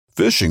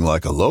Fishing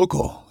like a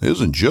local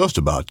isn't just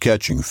about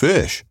catching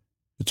fish.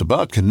 It's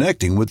about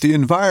connecting with the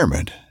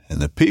environment and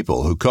the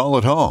people who call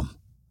it home.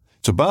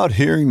 It's about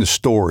hearing the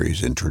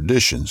stories and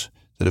traditions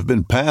that have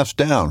been passed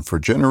down for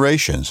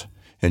generations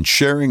and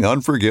sharing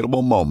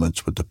unforgettable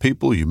moments with the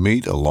people you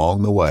meet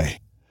along the way.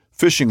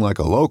 Fishing like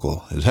a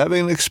local is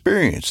having an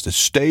experience that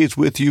stays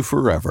with you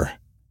forever.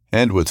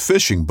 And with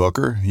Fishing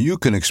Booker, you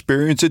can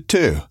experience it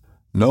too,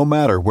 no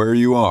matter where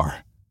you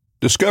are.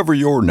 Discover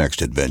your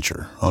next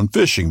adventure on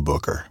Fishing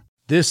Booker.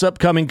 This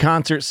upcoming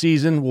concert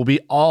season will be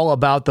all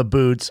about the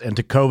boots, and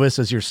Tecovas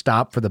is your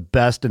stop for the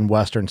best in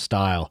Western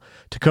style.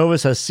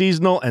 Tecovas has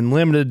seasonal and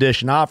limited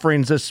edition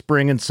offerings this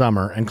spring and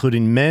summer,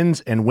 including men's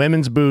and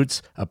women's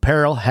boots,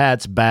 apparel,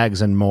 hats,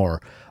 bags, and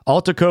more.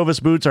 All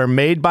Tecovas boots are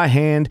made by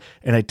hand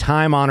in a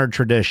time-honored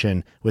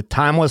tradition with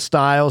timeless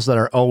styles that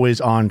are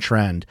always on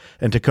trend.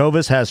 And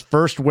Tecovas has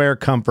first wear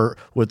comfort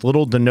with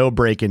little to no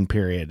break-in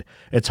period.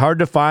 It's hard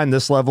to find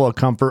this level of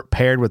comfort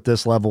paired with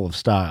this level of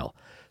style.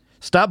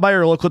 Stop by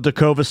your local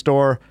Tecovas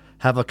store,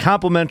 have a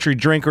complimentary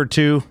drink or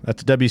two,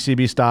 that's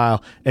WCB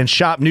style, and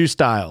shop new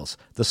styles.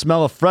 The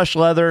smell of fresh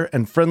leather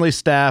and friendly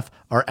staff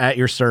are at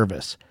your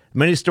service.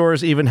 Many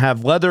stores even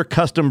have leather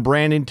custom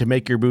branding to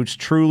make your boots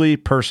truly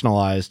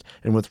personalized.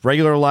 And with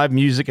regular live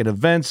music and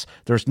events,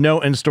 there's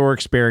no in-store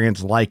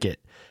experience like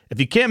it.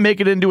 If you can't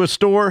make it into a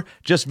store,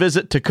 just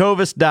visit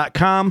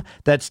tecovas.com.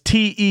 That's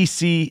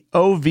TECOVAS.com.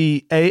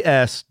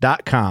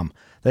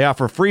 They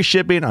offer free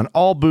shipping on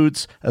all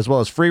boots, as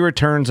well as free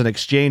returns and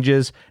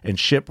exchanges, and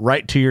ship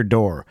right to your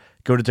door.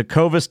 Go to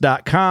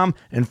tecovas.com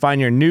and find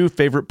your new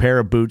favorite pair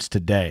of boots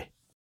today.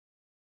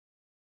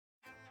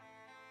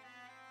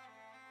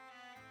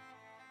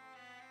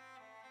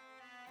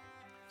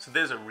 So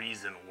there's a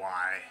reason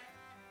why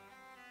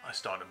I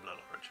started Blood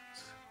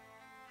Origins.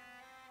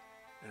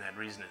 And that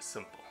reason is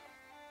simple.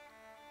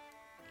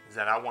 Is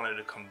that I wanted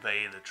to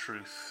convey the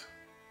truth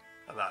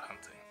about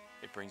hunting.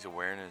 It brings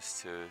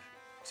awareness to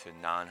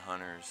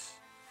non-hunters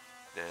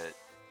that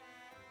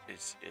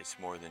it's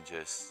more than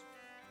just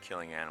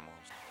killing animals.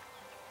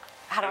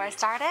 How do I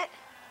start it?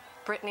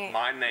 Brittany.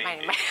 My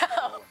name is...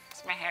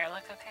 Does my hair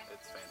look okay?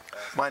 It's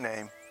fantastic. My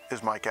name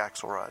is Mike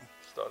Axelrod.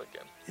 Start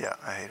again. Yeah,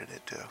 I hated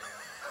it too.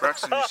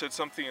 Braxton, you said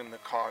something in the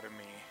car to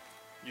me.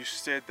 You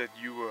said that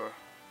you were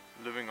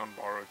living on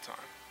borrowed time.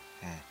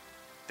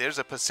 There's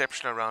a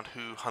perception around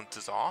who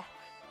hunters are,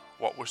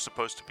 what we're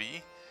supposed to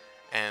be,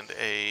 and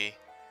a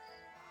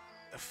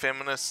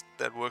feminist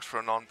that works for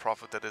a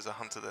non-profit that is a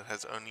hunter that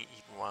has only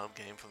eaten wild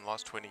game for the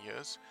last 20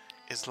 years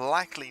is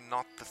likely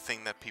not the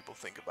thing that people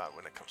think about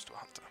when it comes to a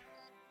hunter.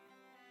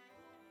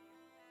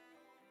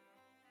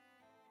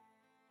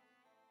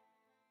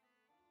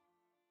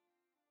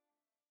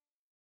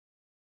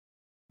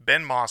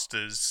 Ben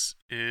Masters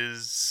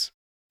is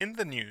in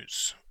the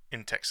news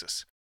in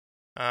Texas.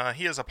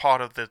 He is a part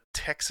of the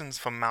Texans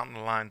for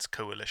Mountain Lions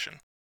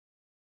Coalition.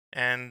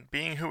 And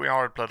being who we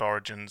are at Blood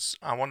Origins,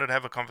 I wanted to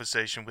have a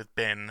conversation with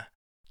Ben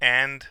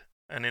and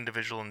an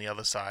individual on the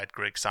other side,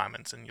 Greg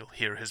Simons, and you'll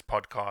hear his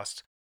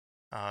podcast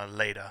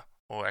later,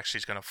 or actually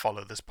he's going to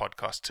follow this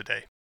podcast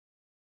today.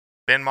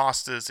 Ben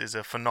Masters is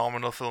a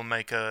phenomenal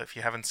filmmaker. If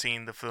you haven't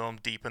seen the film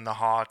Deep in the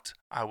Heart,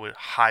 I would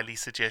highly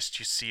suggest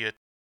you see it.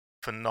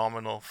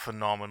 Phenomenal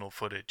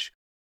footage.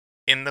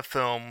 In the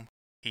film,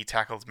 he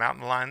tackles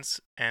mountain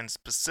lions and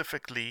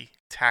specifically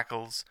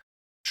tackles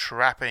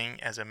trapping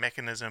as a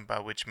mechanism by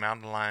which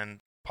mountain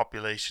lion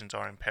populations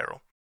are in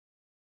peril.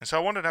 And so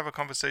I wanted to have a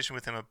conversation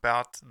with him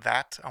about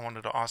that. I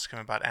wanted to ask him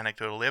about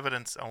anecdotal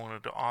evidence. I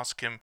wanted to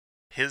ask him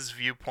his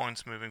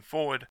viewpoints moving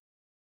forward,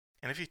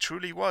 and if he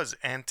truly was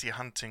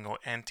anti-hunting or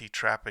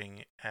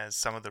anti-trapping, as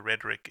some of the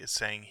rhetoric is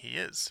saying he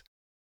is.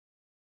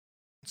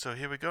 So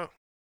here we go.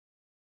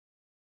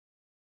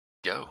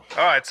 Go.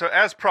 Alright, so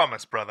as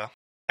promised, brother.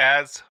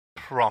 As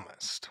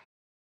promised.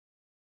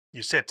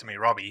 You said to me,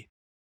 Robbie,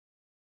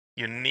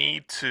 you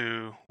need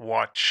to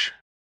watch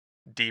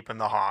Deep in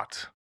the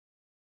Heart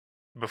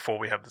before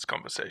we have this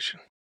conversation.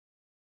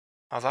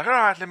 I was like,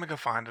 alright, let me go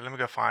find it.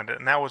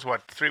 And that was,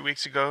 3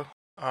 weeks ago?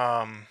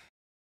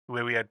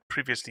 Where we had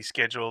previously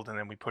scheduled and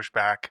then we pushed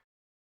back.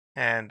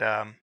 And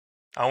I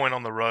went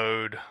on the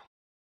road.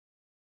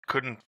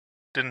 Didn't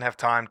have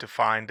time to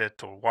find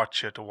it or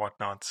watch it or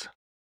whatnot.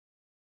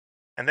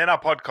 And then I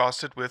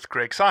podcasted with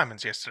Greg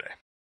Simons yesterday,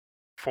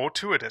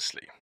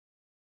 fortuitously.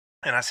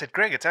 And I said,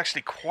 Greg, it's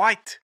actually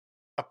quite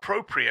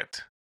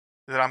appropriate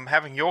that I'm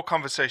having your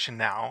conversation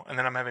now, and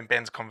then I'm having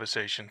Ben's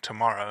conversation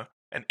tomorrow,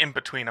 and in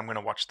between I'm going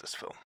to watch this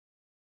film.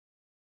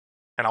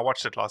 And I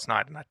watched it last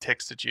night, and I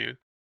texted you,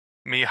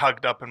 me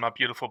hugged up in my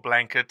beautiful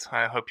blanket.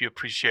 I hope you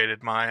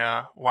appreciated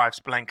my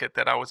wife's blanket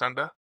that I was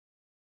under.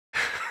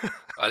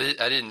 I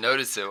didn't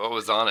notice it. What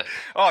was on it?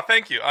 Oh,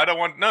 thank you.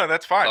 No,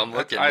 that's fine. I'm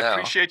looking I now.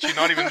 appreciate you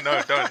not even,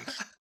 no, don't.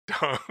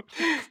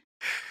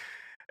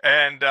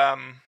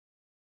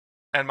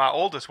 And my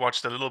oldest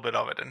watched a little bit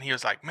of it, and he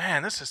was like,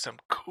 man, this is some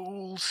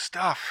cool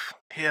stuff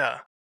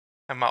here.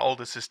 And my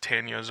oldest is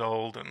 10 years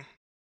old and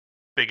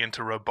big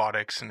into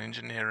robotics and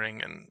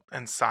engineering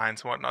and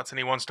science and whatnot, and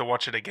he wants to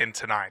watch it again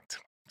tonight.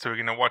 So we're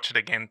gonna watch it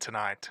again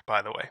tonight.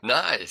 By the way,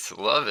 Nice,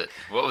 love it.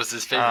 What was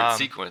his favorite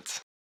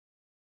sequence?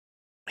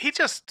 he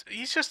just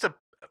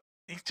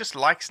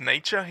likes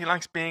nature. He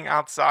likes being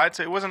outside.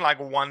 So it wasn't like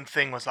one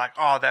thing was like,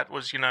 oh, that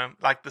was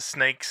like the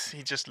snakes.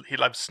 He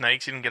loves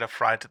snakes. He didn't get a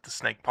fright at the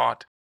snake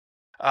part.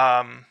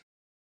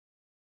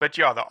 But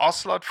yeah, the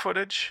ocelot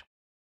footage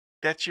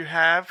that you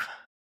have,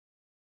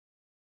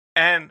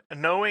 and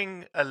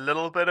knowing a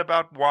little bit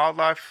about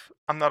wildlife.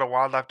 I'm not a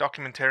wildlife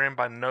documentarian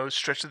by no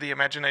stretch of the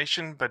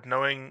imagination, but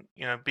knowing,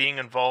 being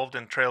involved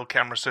in trail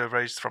camera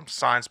surveys from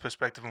science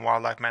perspective and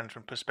wildlife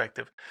management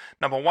perspective.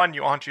 Number one,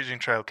 you aren't using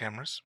trail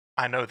cameras.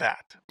 I know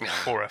that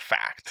for a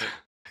fact.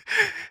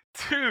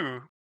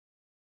 Two,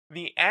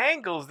 the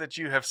angles that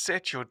you have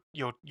set your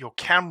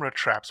camera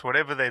traps,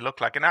 whatever they look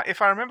like. And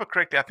if I remember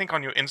correctly, I think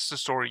on your Insta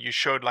story you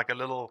showed like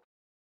a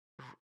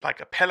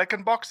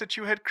Pelican box that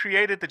you had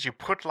created that you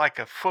put like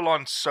a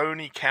full-on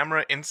Sony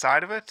camera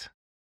inside of it.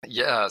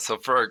 Yeah, so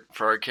for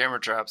our camera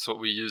traps, what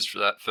we used for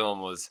that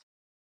film was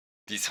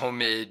these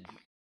homemade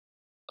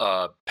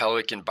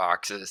Pelican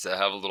boxes that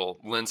have a little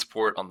lens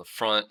port on the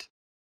front.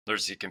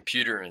 There's a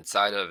computer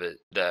inside of it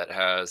that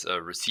has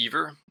a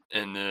receiver,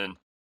 and then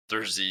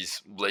there's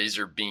these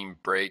laser beam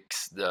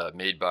brakes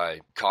made by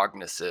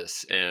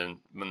Cognisys, and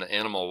when the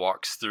animal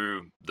walks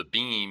through the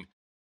beam,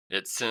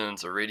 it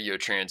sends a radio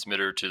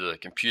transmitter to the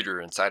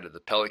computer inside of the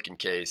Pelican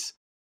case,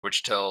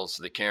 which tells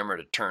the camera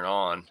to turn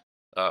on.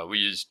 We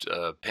used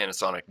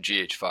Panasonic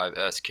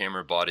GH5S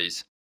camera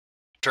bodies.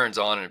 Turns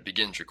on and it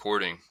begins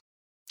recording.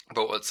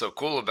 But what's so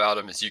cool about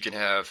them is you can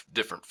have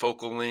different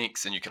focal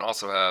lengths, and you can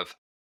also have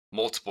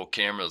multiple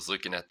cameras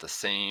looking at the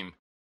same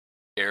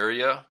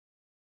area.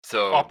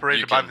 So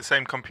operated by the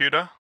same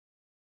computer?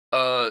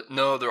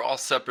 No, they're all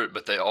separate,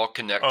 but they all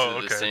connect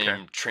to the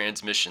same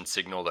transmission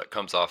signal that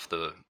comes off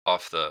the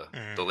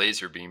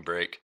laser beam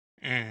brake.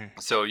 Mm-hmm.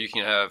 So you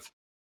can have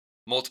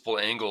multiple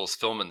angles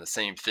filming the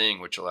same thing,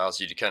 which allows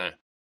you to kind of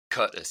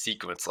cut a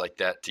sequence like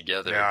that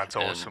together. Yeah, it's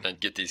awesome. And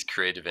get these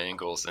creative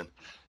angles. And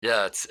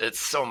yeah, it's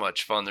so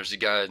much fun. There's a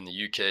guy in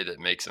the UK that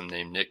makes them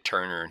named Nick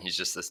Turner, and he's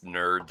just this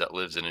nerd that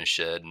lives in his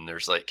shed, and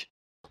there's like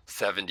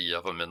 70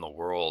 of them in the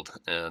world.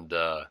 And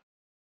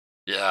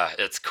yeah,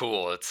 it's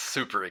cool. It's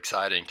super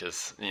exciting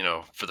because,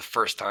 for the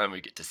first time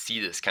we get to see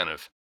this kind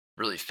of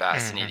really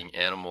fascinating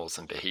animals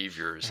and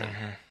behaviors. And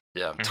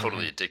yeah, I'm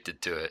totally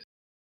addicted to it.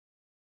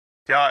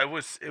 Yeah, it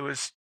was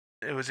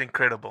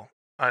incredible.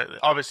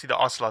 Obviously, the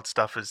ocelot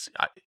stuff is.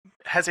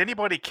 Has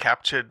anybody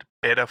captured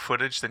better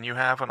footage than you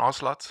have on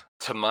ocelots?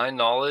 To my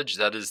knowledge,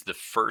 that is the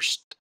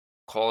first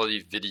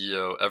quality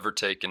video ever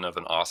taken of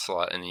an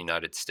ocelot in the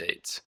United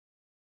States.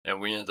 And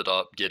we ended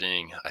up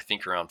getting, I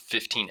think, around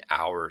 15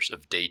 hours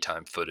of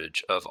daytime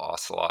footage of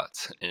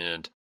ocelots.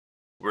 And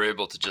we're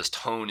able to just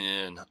hone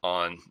in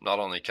on not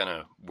only kind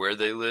of where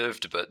they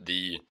lived, but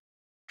the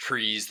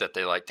trees that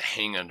they like to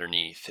hang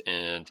underneath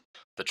and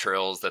the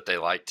trails that they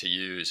like to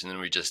use. And then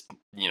we just,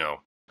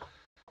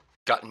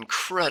 got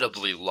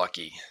incredibly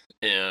lucky,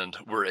 and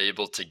we're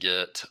able to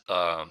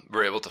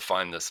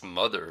find this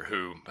mother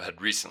who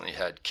had recently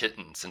had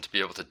kittens, and to be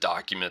able to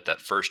document that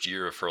first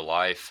year of her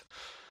life,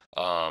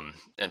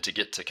 and to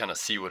get to kind of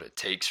see what it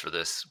takes for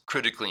this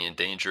critically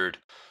endangered,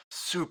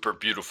 super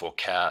beautiful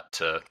cat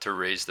to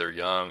raise their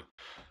young.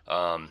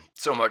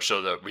 So much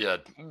so that we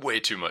had way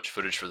too much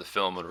footage for the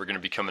film, and we're going to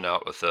be coming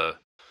out with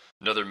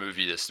another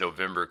movie this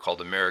November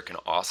called American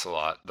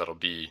Ocelot. That'll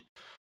be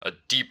a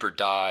deeper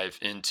dive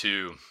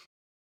into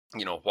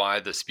why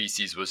the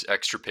species was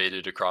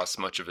extirpated across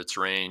much of its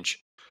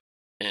range,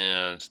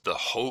 and the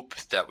hope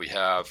that we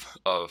have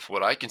of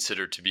what I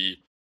consider to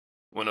be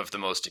one of the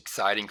most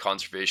exciting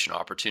conservation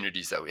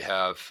opportunities that we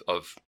have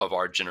of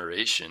our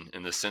generation,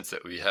 in the sense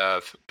that we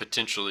have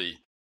potentially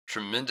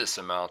tremendous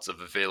amounts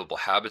of available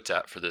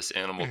habitat for this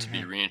animal to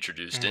be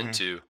reintroduced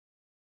into.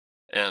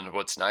 And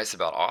what's nice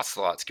about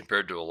ocelots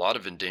compared to a lot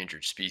of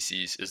endangered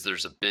species is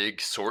there's a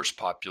big source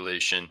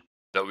population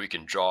that we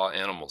can draw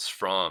animals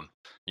from.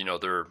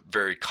 They're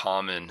very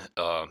common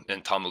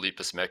in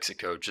Tamaulipas,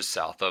 Mexico, just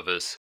south of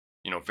us,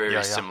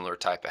 very similar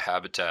type of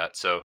habitat.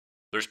 So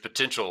there's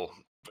potential,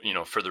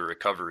 for the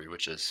recovery,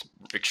 which is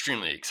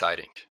extremely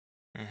exciting.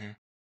 Mm-hmm.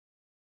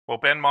 Well,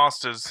 Ben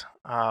Masters,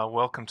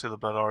 welcome to the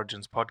Blood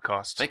Origins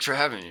podcast. Thanks for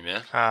having me,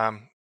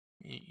 man.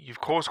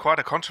 You've caused quite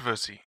a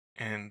controversy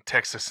in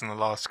Texas in the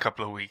last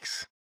couple of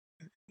weeks.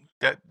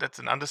 That's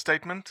an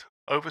understatement?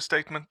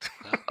 Overstatement?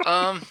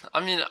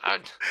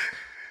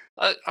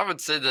 I would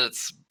say that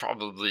it's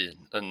probably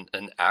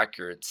an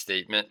accurate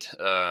statement.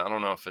 I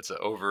don't know if it's an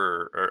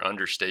over or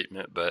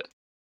understatement, but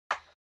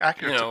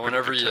accurate.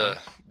 Whenever you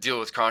deal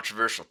with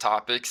controversial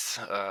topics,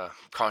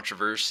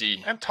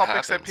 controversy and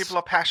topics happens. that people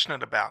are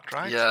passionate about,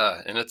 right?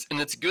 Yeah, and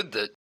it's good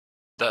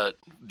that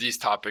these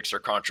topics are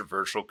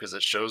controversial, because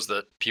it shows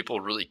that people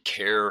really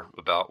care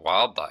about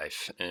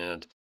wildlife.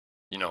 And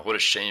what a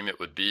shame it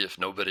would be if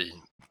nobody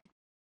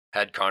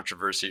had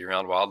controversy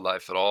around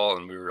wildlife at all,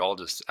 and we were all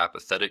just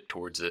apathetic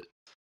towards it.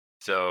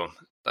 So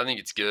I think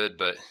it's good,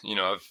 but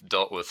I've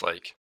dealt with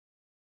like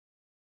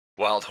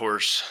wild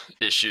horse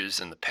issues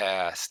in the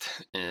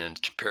past,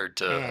 and compared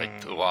to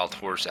like the wild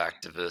horse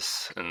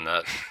activists and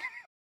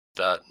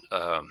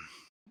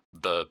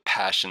the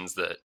passions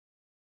that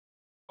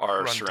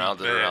are Run deep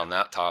surrounded there. around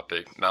that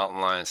topic, mountain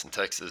lions in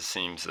Texas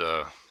seems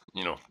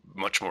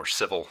much more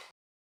civil.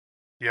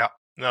 Yeah.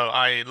 No,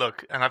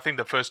 and I think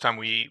the first time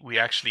we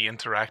actually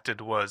interacted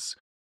was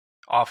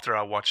after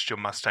I watched your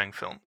Mustang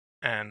film,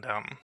 and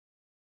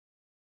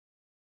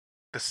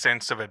the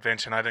sense of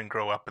adventure. And I didn't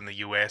grow up in the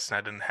US, and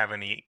I didn't have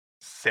any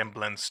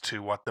semblance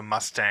to what the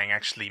Mustang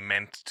actually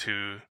meant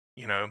to,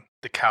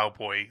 the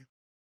cowboy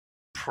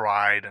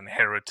pride and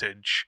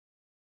heritage.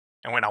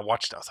 And when I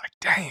watched it, I was like,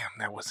 damn,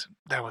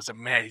 that was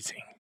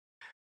amazing.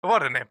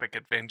 What an epic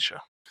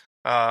adventure.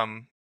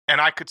 And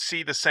I could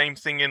see the same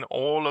thing in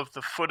all of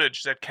the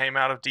footage that came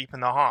out of Deep in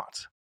the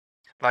Heart.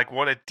 Like,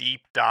 what a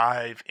deep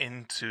dive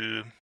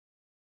into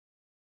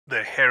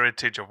the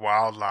heritage of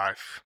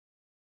wildlife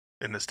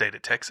in the state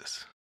of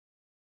Texas.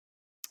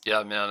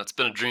 Yeah, man, it's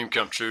been a dream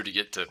come true to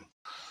get to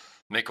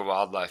make a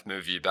wildlife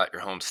movie about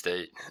your home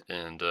state.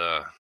 And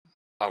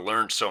I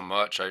learned so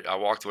much. I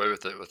walked away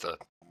with it with a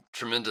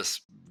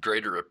tremendous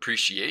greater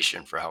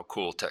appreciation for how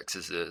cool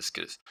Texas is,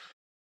 because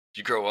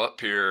you grow up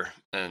here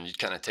and you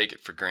kind of take it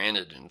for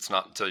granted, and it's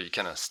not until you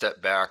kind of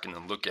step back and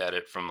then look at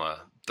it from a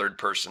third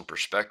person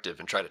perspective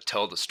and try to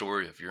tell the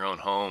story of your own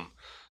home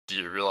do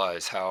you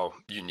realize how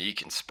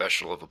unique and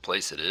special of a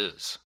place it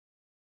is.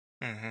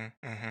 The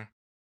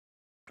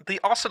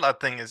ocelot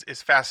thing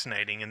is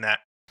fascinating in that,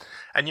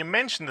 and you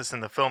mentioned this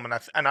in the film,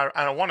 and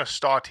I want to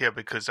start here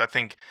because I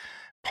think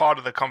part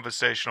of the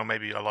conversation, or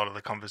maybe a lot of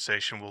the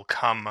conversation, will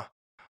come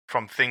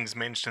from things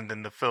mentioned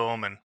in the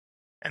film,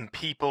 and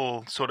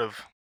people sort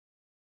of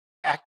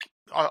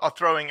are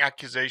throwing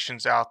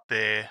accusations out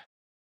there.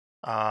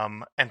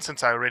 And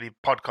since I already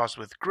podcast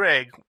with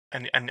Greg,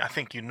 and I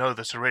think you know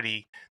this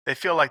already, they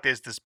feel like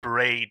there's this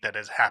braid that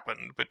has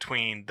happened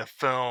between the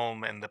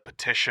film and the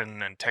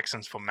petition and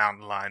Texans for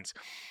Mountain Lions.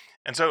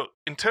 And so,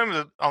 in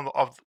terms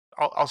of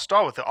I'll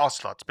start with the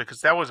ocelots, because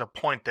that was a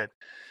point that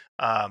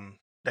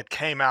that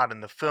came out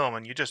in the film,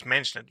 and you just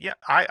mentioned it. Yeah,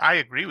 I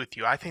agree with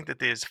you. I think that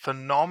there's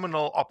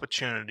phenomenal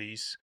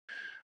opportunities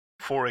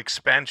for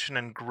expansion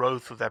and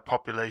growth of that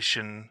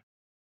population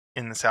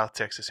in the South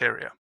Texas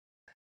area.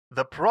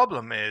 The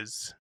problem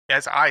is,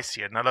 as I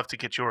see it, and I'd love to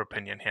get your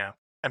opinion here,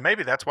 and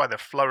maybe that's why they're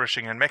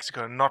flourishing in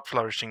Mexico and not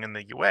flourishing in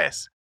the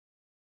US,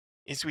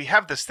 is we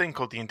have this thing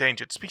called the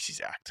Endangered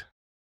Species Act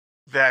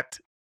that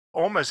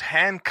almost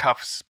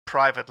handcuffs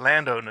private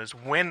landowners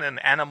when an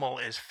animal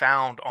is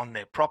found on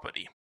their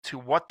property to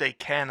what they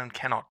can and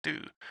cannot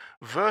do,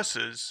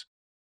 versus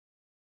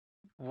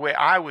where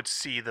I would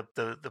see the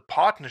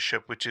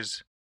partnership, which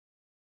is,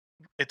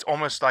 it's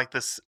almost like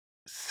this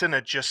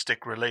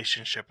synergistic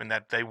relationship in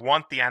that they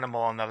want the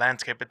animal on the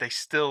landscape, but they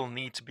still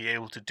need to be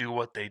able to do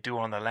what they do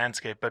on the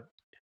landscape, but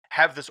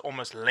have this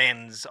almost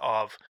lens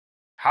of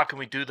how can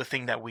we do the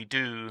thing that we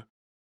do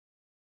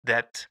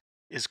that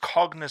is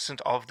cognizant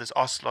of this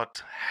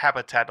ocelot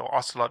habitat or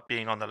ocelot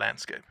being on the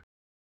landscape.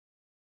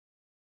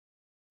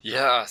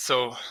 Yeah,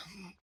 so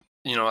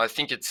I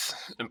think it's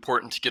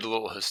important to get a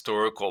little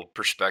historical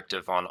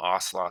perspective on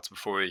ocelots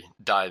before we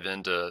dive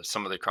into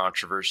some of the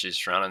controversies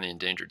surrounding the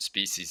Endangered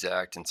Species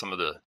Act and some of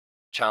the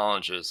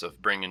challenges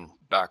of bringing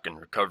back and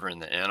recovering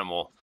the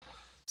animal.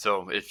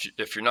 So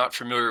if you're not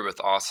familiar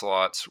with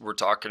ocelots, we're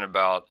talking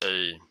about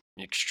an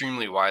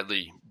extremely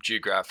widely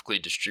geographically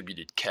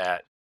distributed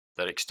cat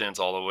that extends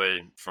all the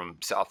way from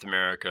South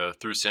America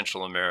through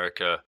Central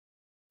America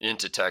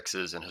into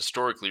Texas, and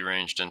historically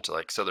ranged into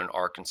like southern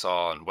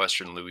Arkansas and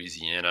western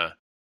Louisiana.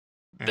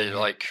 They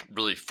like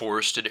really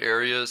forested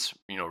areas,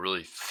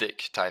 really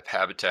thick type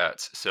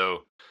habitats.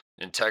 So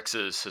in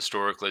Texas,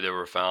 historically, they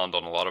were found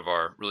on a lot of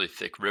our really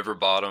thick river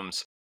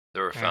bottoms.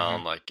 They were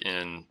found like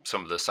in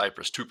some of the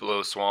cypress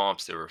tupelo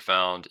swamps. They were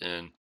found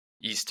in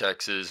East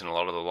Texas and a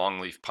lot of the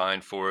longleaf pine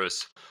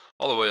forests,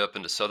 all the way up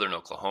into southern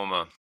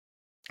Oklahoma.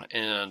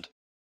 And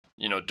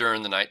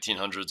during the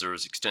 1900s, there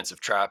was extensive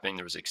trapping,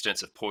 there was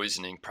extensive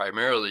poisoning,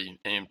 primarily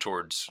aimed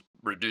towards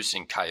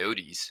reducing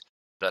coyotes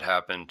that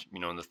happened,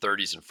 in the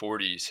 30s and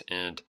 40s.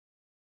 And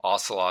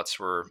ocelots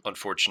were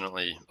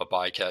unfortunately a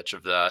bycatch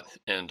of that.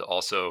 And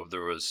also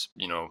there was,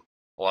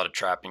 a lot of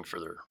trapping for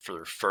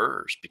their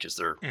furs, because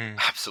they're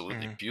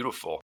absolutely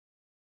beautiful.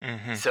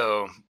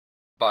 So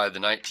by the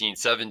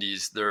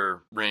 1970s,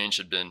 their range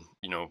had been,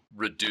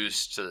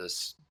 reduced to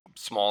this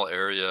small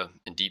area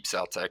in deep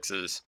South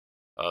Texas.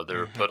 They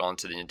were put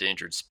onto the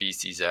Endangered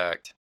Species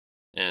Act,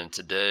 and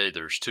today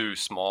there's two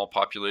small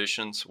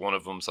populations. One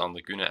of them's on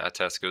Laguna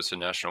Atascosa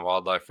National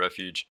Wildlife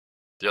Refuge.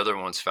 The other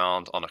one's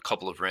found on a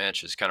couple of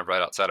ranches kind of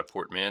right outside of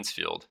Port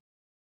Mansfield.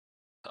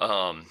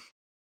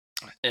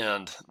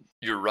 And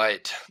you're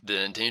right,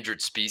 the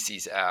Endangered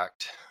Species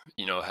Act,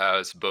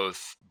 has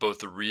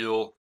both a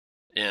real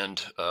and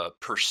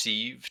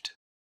perceived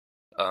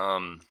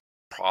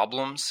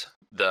problems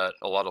that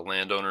a lot of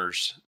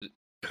landowners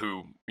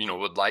who,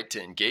 would like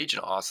to engage in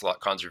ocelot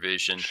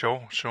conservation.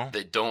 Sure.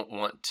 They don't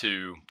want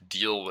to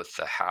deal with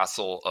the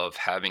hassle of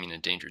having an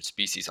endangered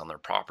species on their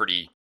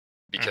property,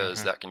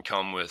 because that can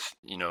come with,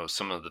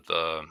 some of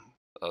the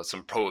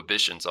some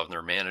prohibitions of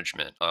their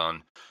management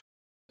on,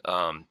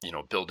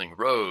 building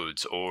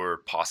roads,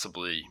 or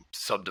possibly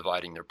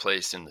subdividing their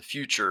place in the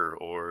future,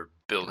 or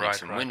building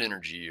some wind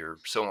energy, or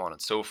so on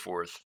and so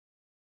forth.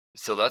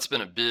 So that's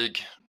been a big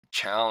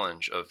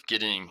challenge of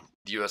getting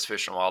the U.S.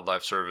 Fish and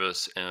Wildlife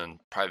Service and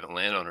private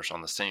landowners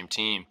on the same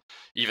team,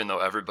 even though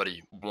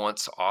everybody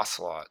wants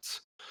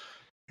ocelots.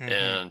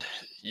 And,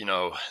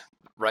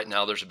 right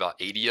now there's about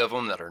 80 of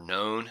them that are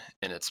known,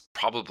 and it's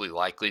probably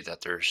likely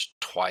that there's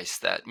twice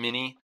that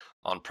many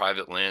on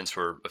private lands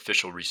where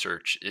official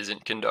research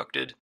isn't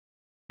conducted.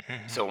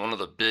 So one of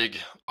the big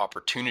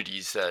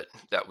opportunities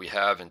that we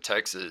have in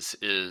Texas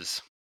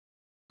is,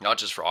 not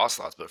just for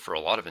ocelots, but for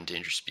a lot of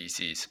endangered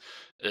species,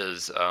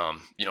 is, kind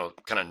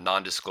of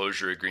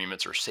non-disclosure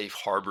agreements or safe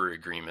harbor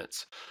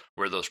agreements,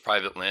 where those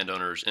private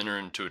landowners enter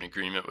into an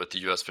agreement with the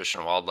U.S. Fish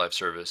and Wildlife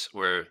Service,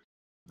 where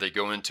they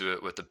go into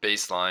it with a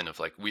baseline of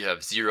like, we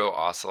have 0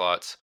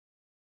 ocelots.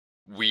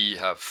 We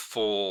have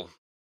full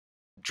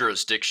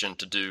jurisdiction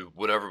to do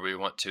whatever we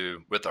want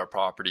to with our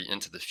property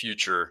into the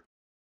future.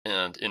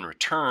 And in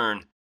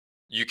return,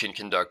 you can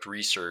conduct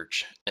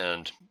research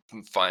and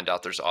find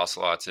out there's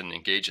ocelots and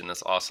engage in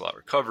this ocelot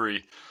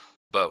recovery,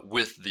 but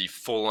with the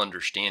full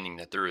understanding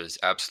that there is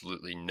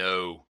absolutely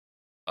no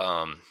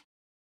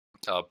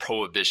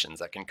prohibitions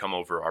that can come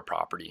over our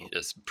property,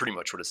 is pretty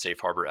much what a Safe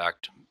Harbor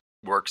Act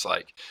works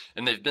like.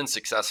 And they've been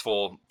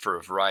successful for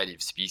a variety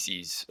of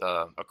species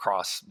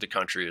across the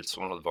country. It's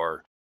one of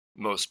our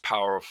most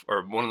powerful,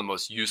 or one of the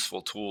most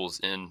useful tools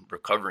in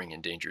recovering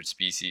endangered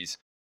species.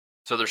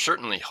 So there's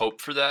certainly hope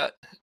for that.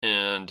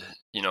 And,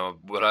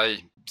 what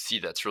I see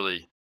that's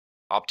really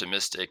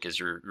optimistic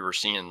is we're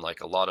seeing like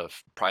a lot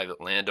of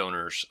private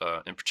landowners,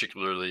 and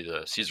particularly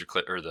the Cesar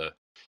Clay or the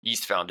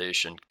East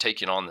Foundation,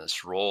 taking on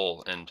this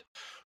role and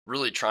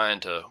really trying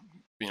to,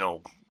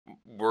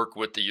 work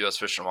with the U.S.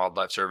 Fish and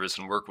Wildlife Service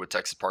and work with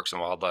Texas Parks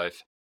and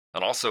Wildlife,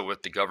 and also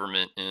with the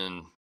government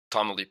in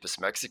Tamaulipas,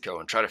 Mexico,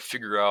 and try to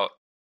figure out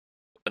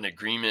an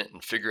agreement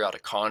and figure out a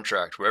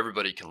contract where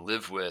everybody can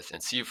live with,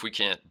 and see if we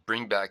can't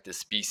bring back this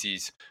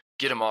species,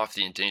 get them off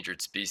the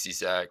Endangered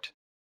Species Act,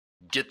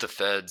 get the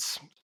feds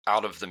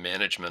out of the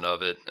management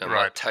of it, and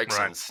let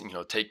Texans,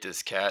 take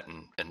this cat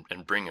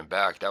and bring him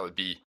back. That would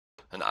be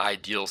an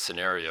ideal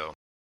scenario.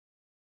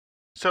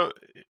 So,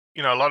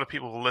 a lot of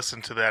people will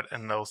listen to that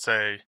and they'll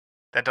say,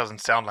 that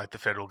doesn't sound like the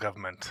federal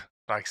government.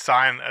 Like,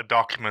 sign a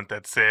document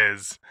that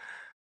says,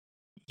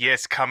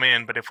 yes, come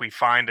in, but if we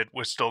find it,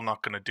 we're still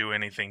not going to do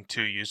anything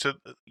to you. So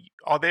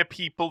are there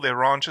people, there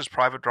ranchers,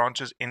 private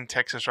ranchers in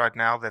Texas right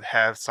now that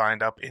have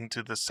signed up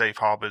into the Safe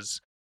Harbors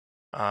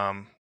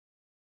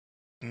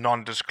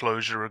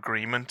non-disclosure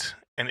agreement,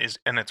 and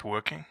it's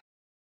working?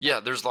 Yeah,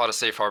 there's a lot of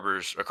safe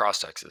harbors across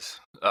Texas.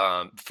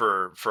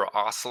 For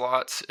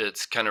ocelots,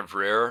 it's kind of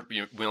rare.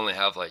 We only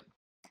have like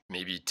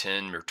maybe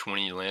 10 or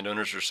 20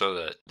 landowners or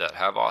so that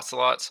have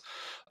ocelots,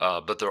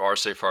 but there are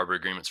safe harbor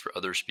agreements for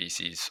other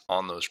species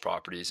on those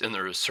properties, and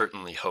there is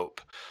certainly hope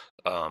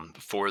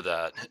for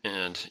that.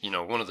 And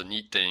one of the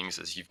neat things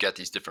is you've got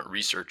these different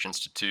research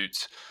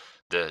institutes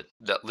that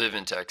live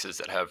in Texas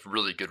that have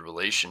really good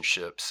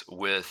relationships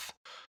with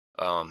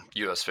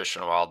U.S. Fish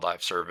and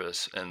Wildlife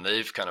Service, and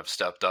they've kind of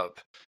stepped up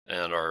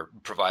and are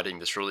providing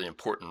this really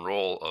important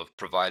role of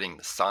providing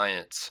the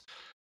science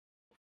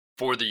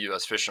for the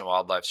U.S. Fish and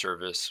Wildlife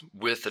Service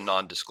with a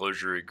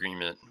non-disclosure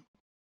agreement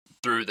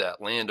through that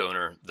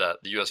landowner, that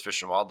the U.S.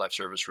 Fish and Wildlife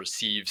Service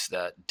receives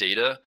that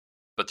data,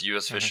 but the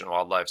U.S. Fish and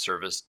Wildlife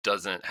Service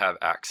doesn't have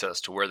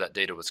access to where that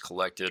data was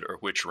collected or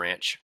which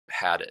ranch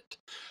had it.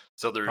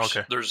 So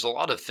there's a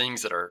lot of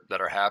things that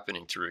are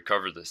happening to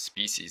recover this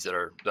species that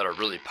are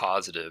really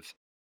positive.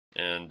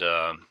 And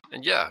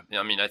yeah,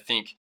 I mean, I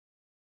think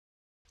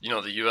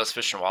the U.S.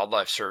 Fish and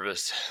Wildlife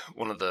Service,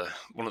 one of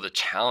the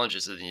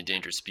challenges of the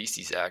Endangered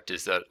Species Act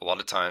is that a lot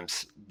of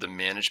times the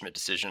management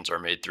decisions are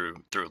made through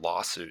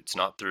lawsuits,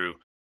 not through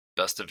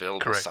best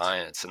available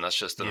science, and that's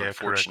just an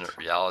unfortunate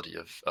reality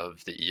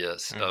of the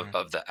ES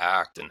of the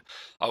act. And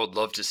I would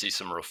love to see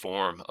some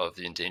reform of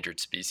the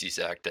Endangered Species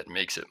Act that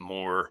makes it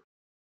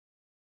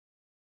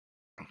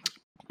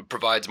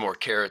provides more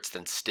carrots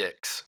than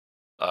sticks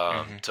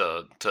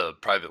to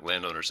private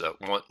landowners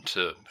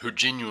who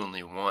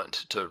genuinely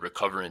want to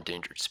recover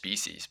endangered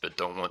species, but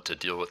don't want to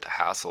deal with the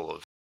hassle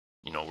of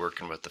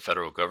working with the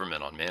federal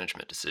government on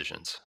management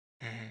decisions.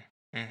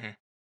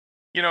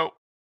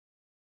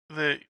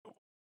 The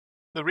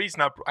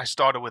reason I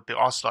started with the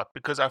ocelot,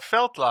 because I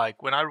felt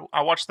like when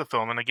I watched the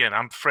film, and again,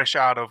 I'm fresh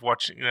out of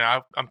watching,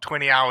 I'm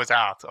 20 hours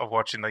out of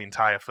watching the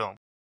entire film.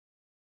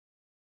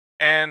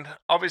 And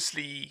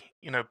obviously,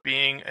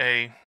 being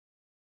a,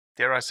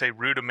 dare I say,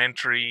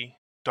 rudimentary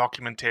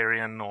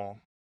documentarian or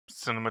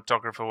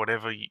cinematographer,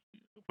 whatever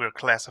we're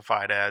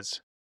classified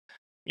as,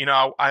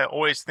 I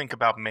always think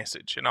about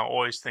message, and I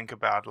always think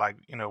about, like,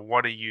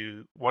 what are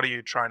you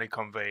trying to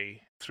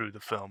convey through the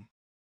film?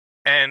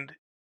 And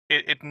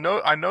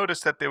I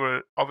noticed that there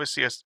were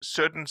obviously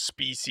certain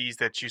species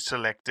that you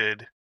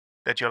selected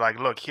that you're like,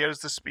 look, here's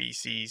the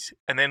species,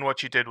 and then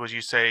what you did was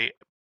you say,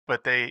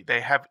 but they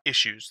have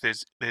issues.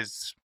 There's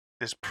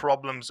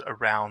problems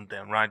around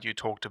them, right? You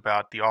talked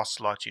about the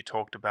ocelot, you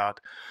talked about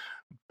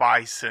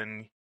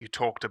bison, you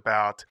talked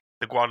about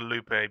the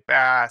Guadalupe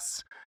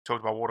bass, you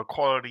talked about water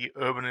quality,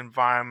 urban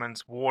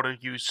environments, water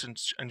use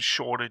and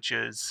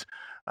shortages.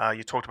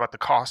 You talked about the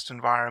cost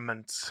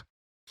environments.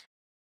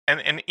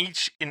 And in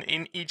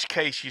each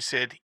case, you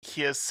said,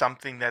 here's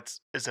something that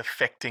is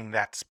affecting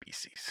that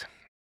species.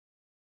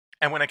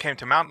 And when it came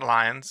to mountain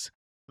lions,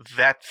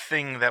 that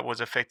thing that was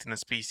affecting the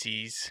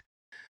species,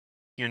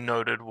 you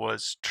noted,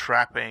 was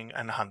trapping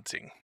and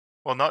hunting.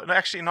 Well,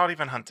 actually, not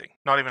even hunting.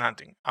 Not even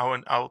hunting.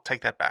 I'll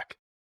take that back.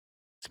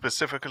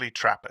 Specifically,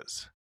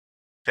 trappers.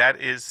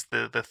 That is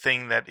the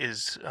thing that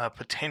is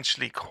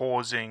potentially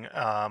causing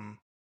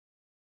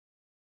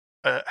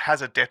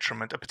has a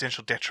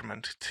potential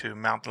detriment to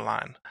mountain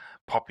lion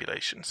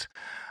populations.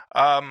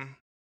 How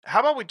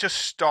about we just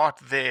start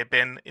there,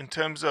 Ben, in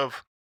terms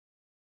of,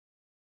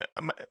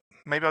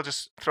 maybe I'll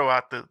just throw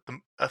out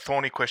a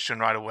thorny question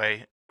right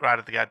away, right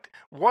at the gut.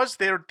 Was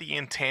there the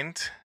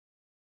intent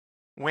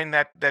when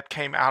that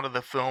came out of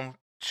the film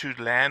to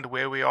land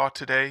where we are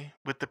today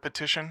with the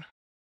petition?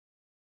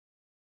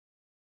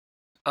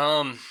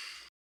 Or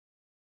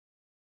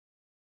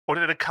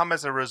did it come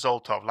as a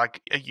result of,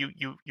 like,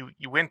 you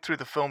went through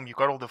the film, you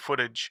got all the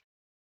footage,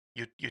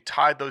 you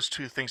tied those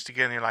two things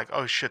together, and you're like,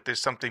 oh shit,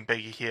 there's something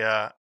bigger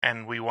here,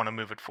 and we want to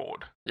move it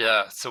forward.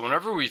 Yeah. So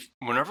whenever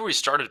we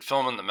started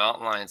filming the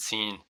mountain lion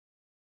scene,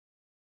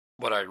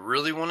 what I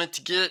really wanted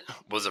to get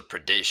was a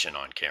predation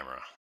on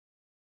camera,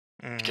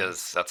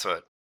 because that's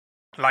what,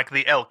 like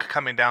the elk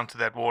coming down to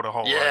that water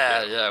hole. Yeah,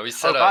 right there. yeah. We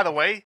set up. By the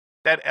way,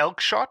 that elk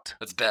shot,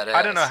 That's badass.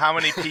 I don't know how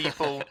many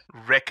people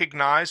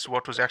recognized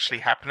what was actually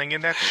happening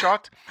in that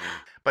shot,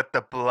 but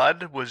the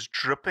blood was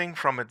dripping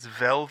from its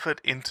velvet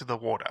into the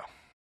water.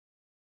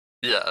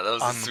 Yeah, that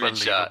was a sweet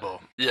shot.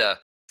 Yeah.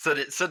 So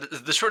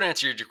the short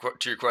answer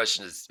to your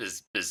question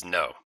is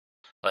no.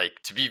 Like,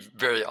 to be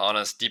very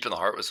honest, Deep in the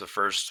Heart was the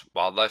first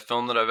wildlife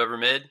film that I've ever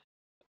made.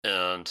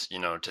 And,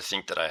 to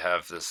think that I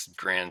have this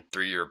grand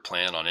 3-year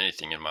plan on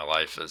anything in my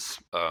life is,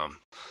 I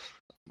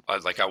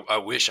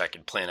wish I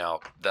could plan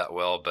out that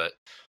well, but,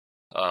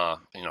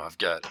 I've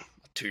got a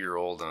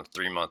 2-year-old and a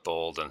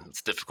 3-month-old, and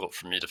it's difficult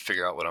for me to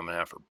figure out what I'm going to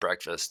have for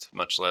breakfast,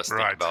 much less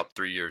think about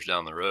 3 years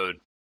down the road.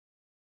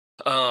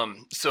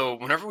 So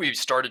whenever we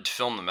started to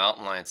film the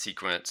mountain lion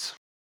sequence,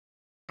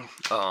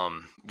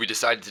 we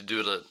decided to do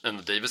it in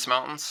the Davis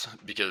Mountains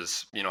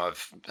because,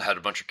 I've had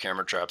a bunch of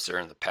camera traps there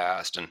in the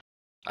past, and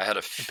I had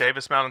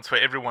Davis Mountains, for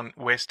everyone,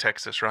 West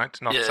Texas, right?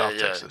 Not South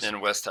Texas.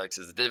 In West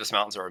Texas. The Davis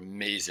Mountains are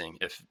amazing.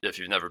 If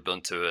you've never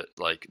been to it,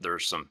 like,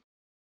 there's some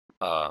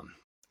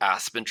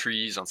aspen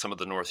trees on some of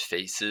the north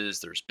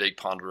faces. There's big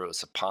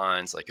ponderosa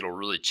pines. Like, it'll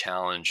really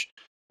challenge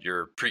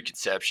your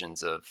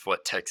preconceptions of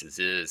what Texas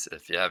is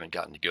if you haven't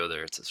gotten to go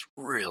there. It's this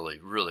really,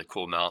 really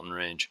cool mountain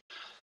range.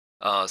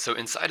 So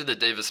inside of the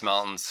Davis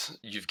Mountains,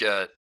 you've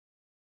got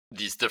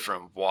these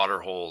different water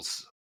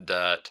holes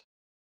that,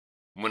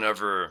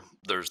 whenever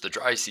there's the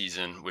dry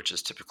season, which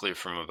is typically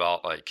from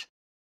about like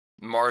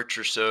March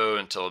or so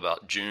until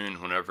about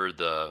June, whenever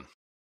the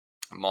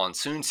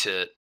monsoons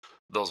hit,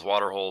 those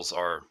water holes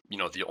are,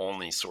 the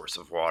only source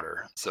of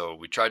water. So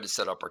we tried to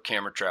set up our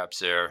camera traps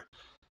there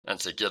and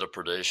to get a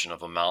predation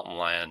of a mountain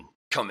lion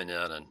coming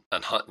in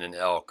and hunting an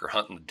elk or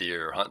hunting a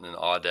deer or hunting an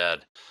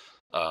aoudad,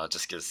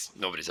 just because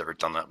nobody's ever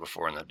done that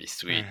before, and that'd be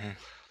sweet.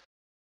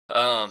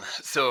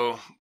 So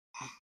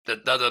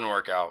that doesn't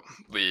work out.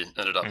 We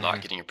ended up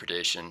not getting a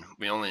predation.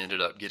 We only ended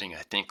up getting,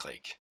 I think,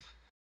 like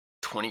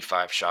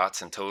 25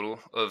 shots in total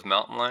of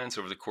mountain lions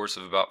over the course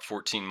of about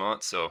 14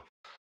 months. So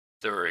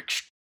they were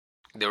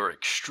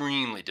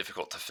extremely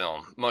difficult to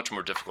film, much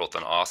more difficult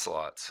than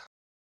ocelots.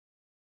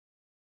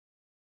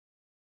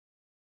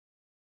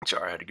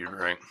 Sorry, I had to get a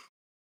drink.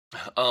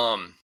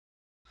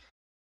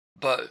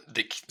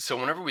 So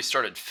whenever we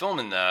started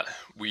filming that,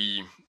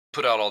 we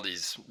put out all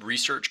these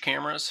research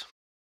cameras,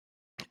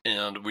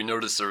 and we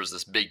noticed there was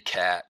this big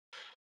cat.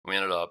 We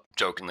ended up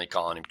jokingly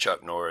calling him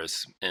Chuck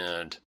Norris,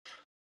 and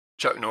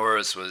Chuck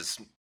Norris was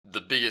the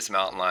biggest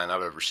mountain lion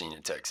I've ever seen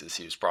in Texas.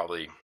 He was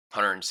probably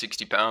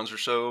 160 pounds or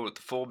so with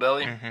the full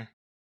belly,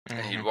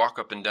 and he'd walk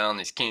up and down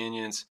these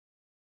canyons,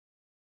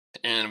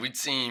 and we'd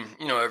see him,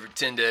 every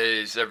 10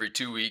 days, every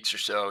 2 weeks or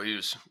so. He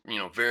was,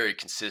 very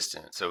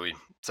consistent. So we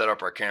set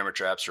up our camera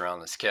traps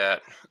around this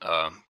cat,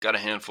 got a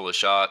handful of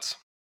shots.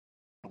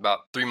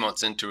 About 3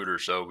 months into it or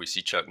so, we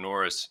see Chuck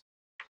Norris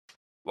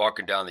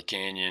walking down the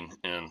canyon,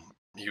 and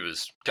he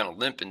was kind of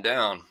limping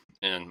down.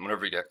 And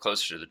whenever he got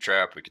closer to the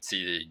trap, we could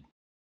see that he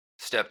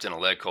stepped in a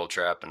leg hole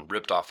trap and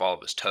ripped off all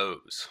of his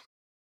toes.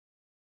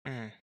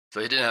 So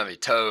he didn't have any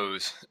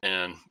toes,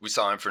 and we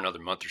saw him for another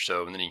month or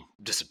so, and then he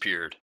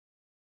disappeared.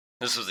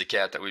 This was a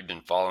cat that we'd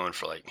been following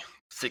for like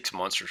 6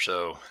 months or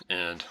so,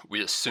 and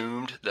we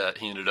assumed that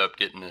he ended up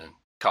getting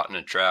caught in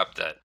a trap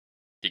that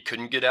he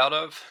couldn't get out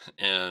of.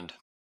 And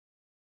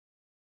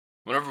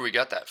whenever we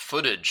got that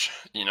footage,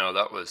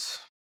 that was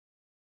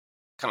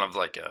kind of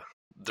like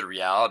the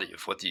reality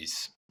of what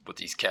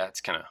these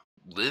cats kind of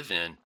live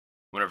in.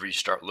 Whenever you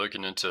start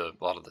looking into a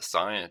lot of the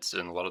science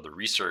and a lot of the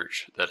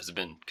research that has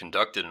been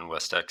conducted in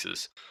West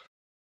Texas.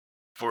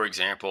 For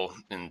example,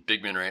 in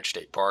Big Bend Ranch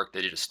State Park,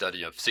 they did a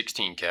study of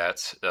 16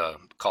 cats,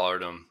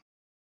 collared them,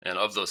 and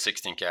of those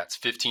 16 cats,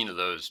 15 of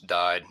those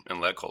died in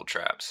leg hold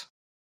traps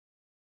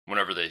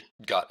whenever they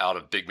got out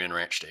of Big Bend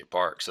Ranch State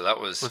Park. So that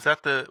was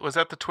that the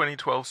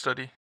 2012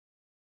 study?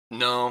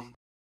 No,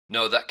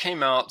 that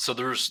came out. So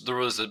there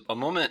was a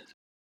moment.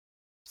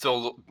 So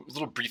a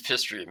little brief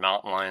history of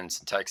mountain lions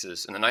in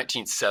Texas. In the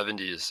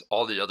 1970s,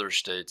 all the other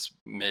states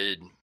made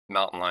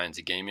mountain lions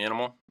a game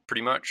animal,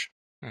 pretty much.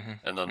 Mm-hmm.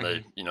 And then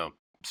they,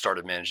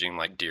 started managing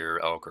like deer,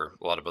 elk, or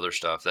a lot of other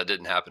stuff. That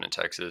didn't happen in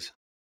Texas.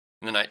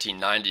 In the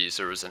 1990s,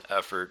 there was an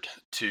effort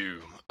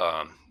to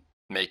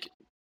make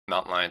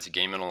mountain lions a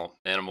game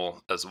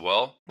animal as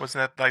well.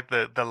 Wasn't that like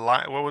the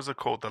lion? What was it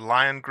called? The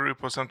Lion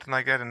Group or something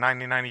like that in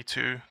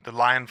 1992? The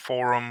Lion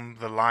Forum,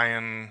 the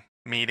Lion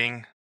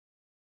Meeting.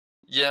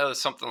 Yeah,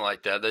 something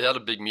like that. They had a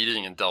big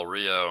meeting in Del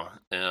Rio,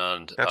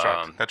 and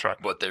That's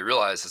right. What they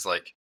realized is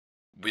like,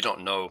 we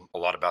don't know a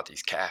lot about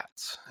these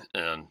cats,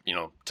 and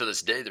to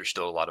this day, there's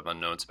still a lot of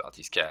unknowns about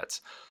these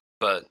cats.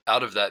 But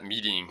out of that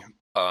meeting,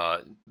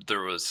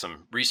 there was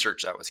some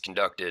research that was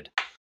conducted.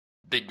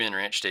 Big Bend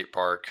Ranch State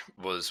Park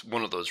was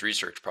one of those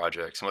research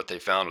projects, and what they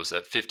found was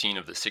that 15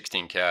 of the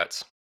 16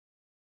 cats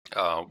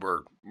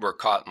were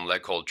caught in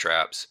leg hold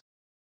traps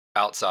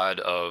outside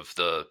of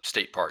the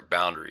state park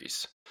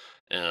boundaries,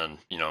 and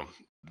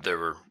they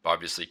were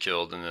obviously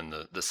killed. And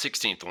then the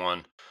 16th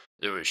one,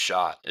 it was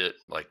shot. It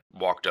like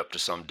walked up to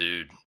some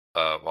dude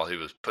while he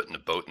was putting the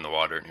boat in the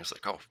water, and he was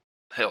like, "Oh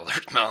hell,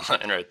 there's a mountain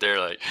lion right there,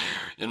 like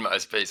in my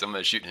space. I'm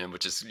gonna shoot him,"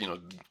 which is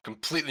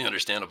completely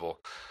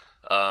understandable.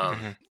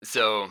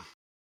 So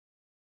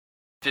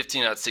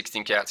 15 out of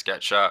 16 cats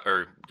got shot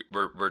or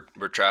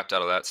were trapped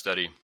out of that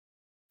study.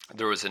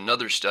 There was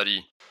another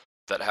study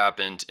that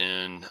happened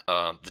in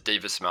the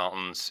Davis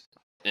Mountains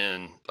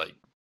in like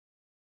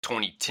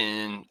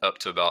 2010 up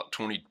to about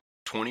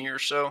 2020 or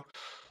so.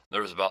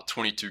 There was about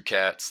 22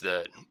 cats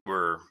that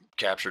were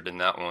captured in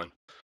that one.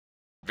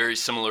 Very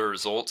similar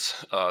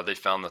results. They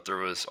found that there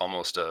was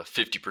almost a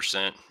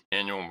 50%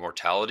 annual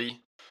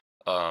mortality,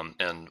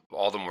 and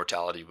all the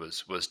mortality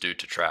was due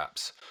to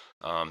traps.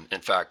 In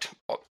fact,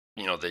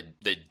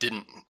 they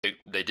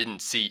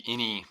didn't see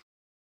any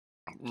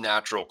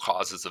natural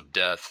causes of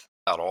death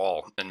at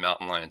all in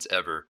mountain lions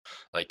ever.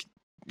 Like,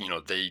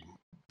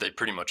 they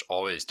pretty much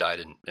always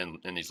died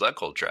in these leg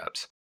hold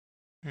traps.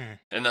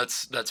 And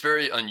that's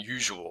very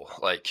unusual.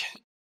 Like,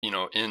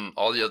 in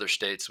all the other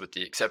states, with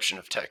the exception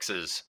of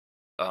Texas,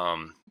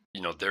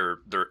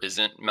 there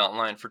isn't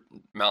mountain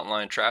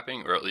lion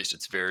trapping, or at least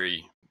it's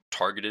very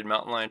targeted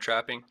mountain lion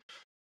trapping.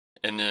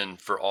 And then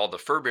for all the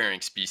fur-bearing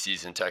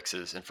species in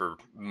Texas, and for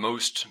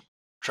most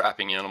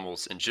trapping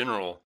animals in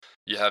general,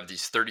 you have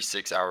these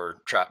 36-hour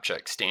trap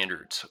check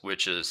standards,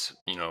 which is,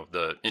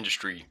 the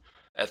industry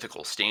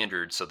ethical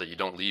standard, so that you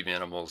don't leave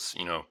animals,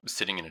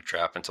 sitting in a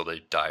trap until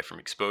they die from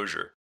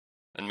exposure.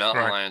 And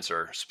mountain lions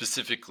are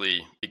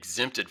specifically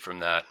exempted from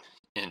that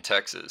in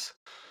Texas.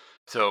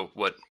 So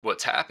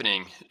what's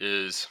happening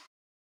is,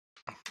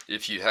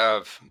 if you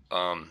have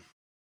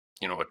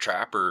a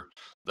trapper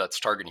that's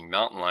targeting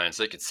mountain lions,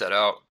 they could set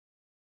out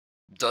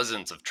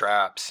dozens of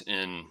traps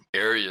in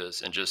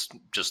areas and just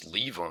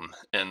leave them,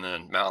 and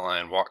then mountain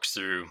lion walks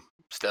through,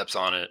 steps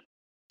on it,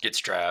 gets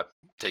trapped,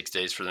 takes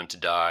days for them to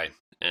die.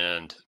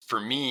 And for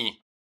me,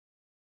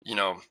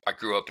 I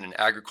grew up in an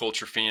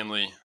agriculture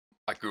family.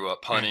 I grew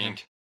up hunting.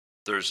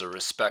 There's a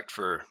respect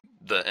for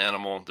the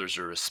animal. There's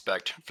a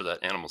respect for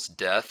that animal's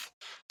death.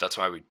 That's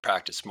why we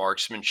practice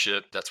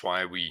marksmanship. That's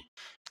why we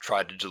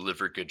try to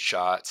deliver good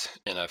shots.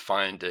 And I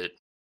find it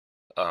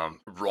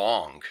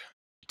wrong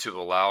to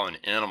allow an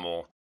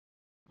animal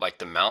like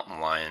the mountain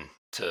lion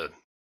to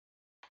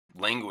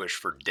languish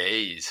for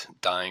days,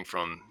 dying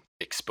from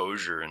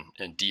exposure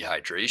and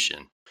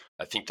dehydration.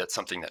 I think that's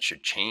something that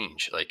should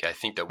change. Like, I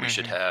think that we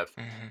should have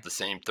the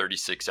same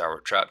 36-hour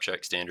trap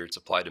check standards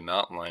applied to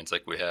mountain lions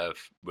like we have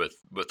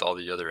with all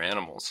the other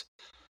animals.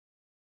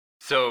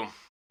 So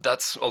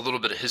that's a little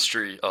bit of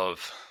history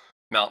of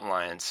mountain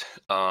lions.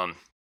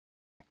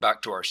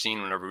 Back to our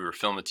scene whenever we were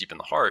filming Deep in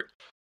the Heart,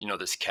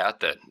 this cat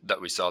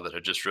that we saw that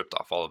had just ripped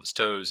off all of his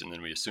toes, and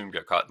then we assumed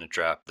got caught in a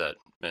trap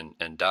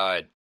and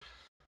died.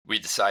 We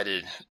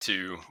decided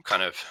to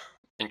kind of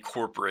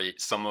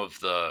incorporate some of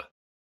the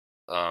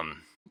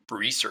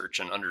research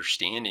and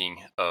understanding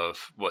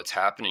of what's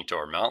happening to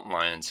our mountain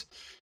lions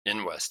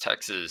in West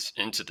Texas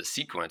into the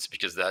sequence,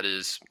 because that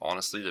is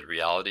honestly the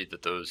reality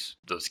that those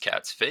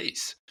cats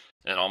face.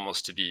 And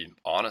almost to be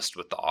honest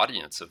with the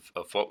audience of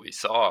what we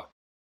saw.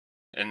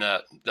 And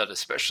that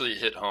especially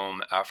hit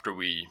home after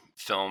we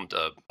filmed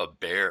a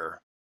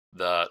bear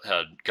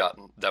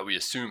that we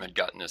assume had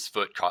gotten his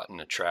foot caught in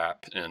a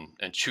trap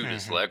and chewed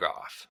his leg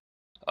off.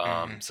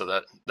 So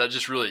that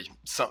just really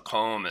sunk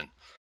home. And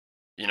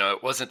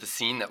it wasn't the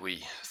scene that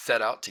we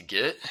set out to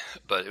get,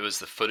 but it was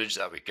the footage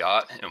that we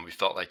got, and we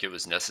felt like it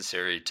was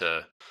necessary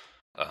to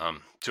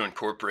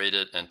incorporate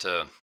it and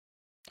to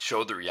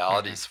show the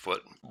realities of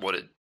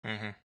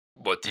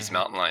what these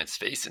mountain lions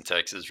face in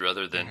Texas,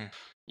 rather than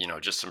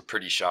just some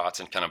pretty shots,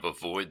 and kind of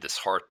avoid this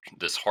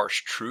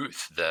harsh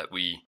truth that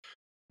we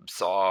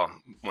saw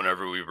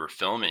whenever we were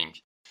filming.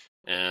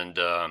 And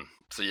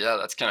so yeah,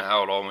 that's kind of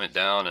how it all went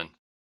down. And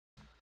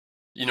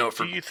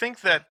do you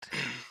think that?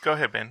 Go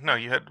ahead, Ben. No,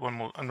 you had one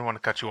more. I don't want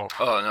to cut you off.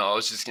 Oh no, I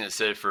was just gonna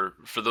say, for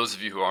those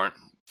of you who aren't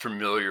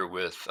familiar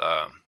with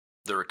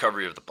the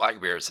recovery of the black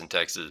bears in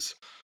Texas.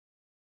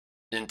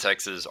 In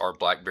Texas, our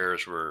black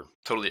bears were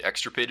totally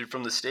extirpated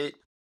from the state,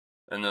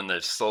 and then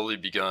they've slowly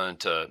begun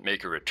to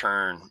make a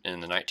return in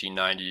the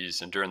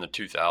 1990s and during the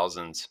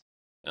 2000s.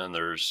 And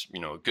there's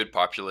a good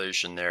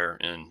population there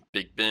in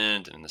Big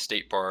Bend and the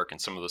state park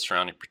and some of the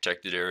surrounding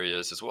protected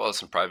areas, as well as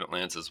some private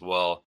lands as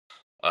well.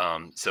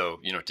 So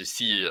to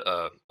see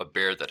a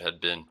bear that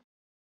had been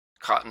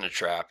caught in a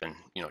trap and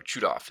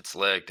chewed off its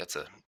leg, it's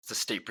a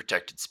state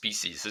protected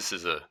species. This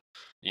is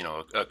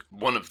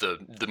one of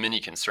the many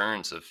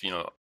concerns of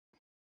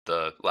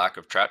the lack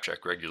of trap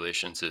check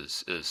regulations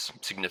is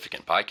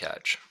significant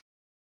bycatch.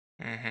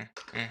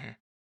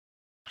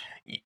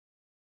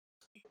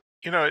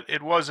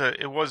 It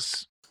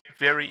was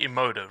very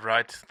emotive,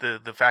 right?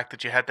 The fact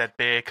that you had that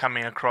bear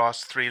coming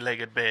across,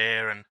 three-legged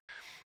bear, and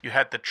you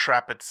had the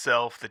trap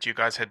itself that you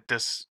guys had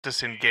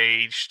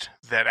disengaged,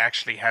 that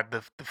actually had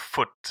the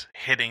foot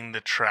hitting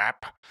the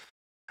trap.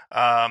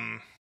 I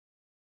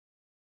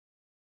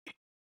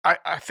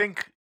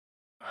think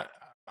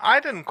I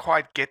didn't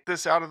quite get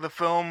this out of the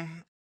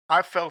film.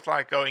 I felt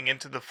like going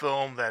into the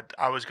film that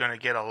I was going to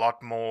get a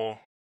lot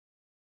more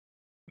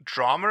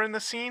drama in the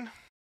scene.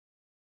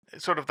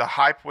 Sort of the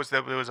hype was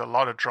that there was a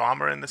lot of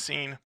drama in the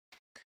scene.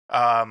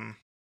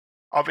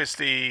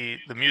 Obviously,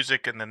 the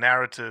music and the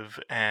narrative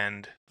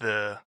and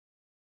the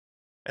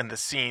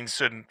scene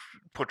certainly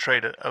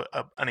portrayed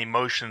an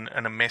emotion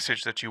and a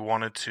message that you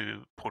wanted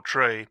to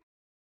portray.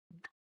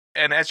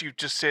 And as you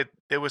just said,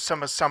 there were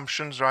some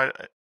assumptions, right?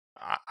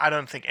 I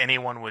don't think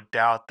anyone would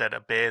doubt that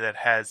a bear that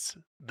has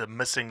the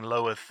missing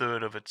lower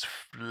third of its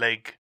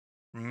leg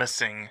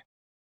missing,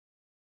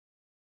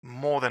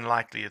 more than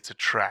likely it's a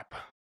trap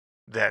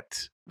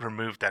that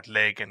removed that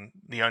leg, and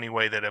the only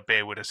way that a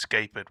bear would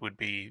escape it would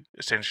be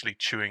essentially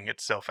chewing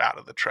itself out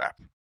of the trap,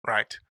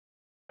 right?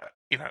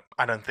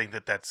 I don't think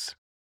that that's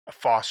a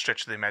far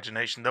stretch of the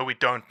imagination, though we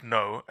don't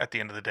know at the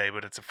end of the day,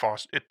 but it's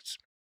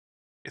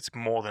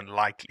more than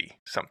likely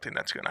something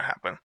that's going to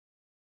happen.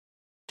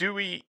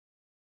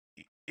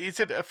 Is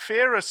it a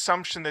fair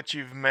assumption that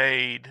you've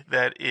made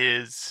that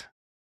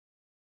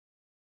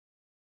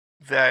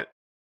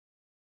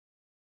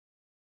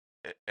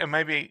and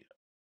maybe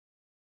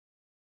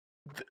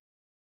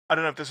I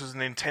don't know if this was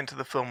an intent of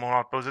the film or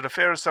not, but was it a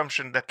fair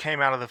assumption that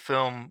came out of the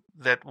film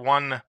that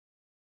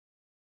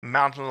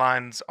mountain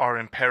lions are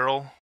in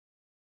peril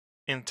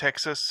in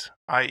Texas,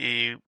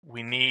 i.e.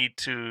 we need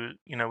to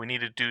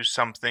do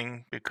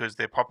something because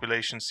their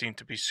populations seem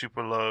to be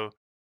super low,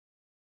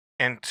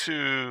 and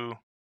two,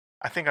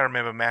 I think I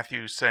remember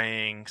Matthew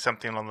saying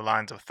something along the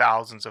lines of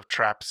thousands of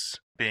traps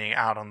being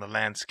out on the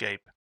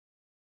landscape.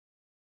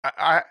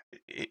 Are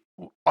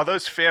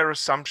those fair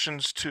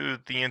assumptions to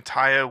the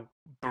entire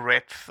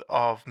breadth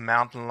of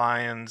mountain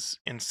lions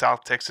in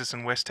South Texas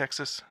and West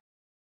Texas?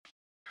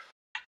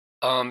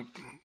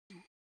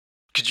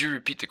 Could you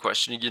repeat the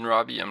question again,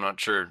 Robbie? I'm not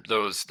sure.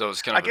 Those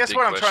kind of. I guess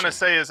what I'm trying to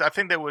say is, I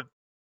think there would.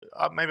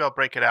 Maybe I'll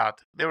break it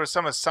out. There were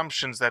some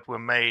assumptions that were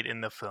made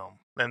in the film.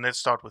 And let's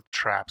start with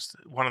traps.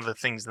 One of the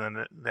things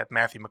that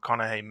Matthew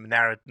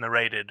McConaughey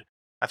narrated,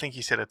 I think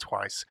he said it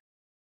twice,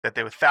 that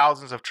there were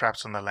thousands of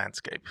traps on the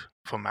landscape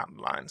for mountain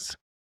lions.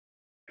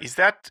 Is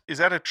that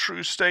a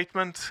true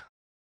statement?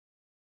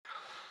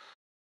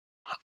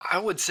 I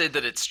would say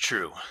that it's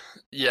true.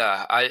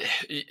 Yeah,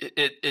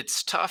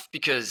 it's tough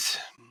because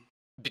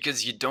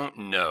you don't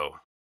know.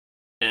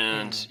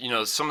 And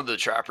some of the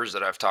trappers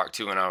that I've talked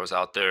to when I was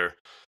out there,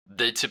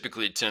 they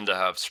typically tend to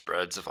have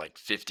spreads of like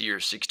 50 or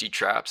 60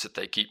 traps that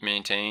they keep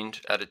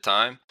maintained at a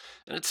time.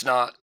 And it's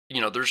not,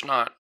 there's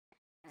not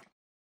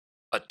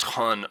a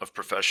ton of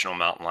professional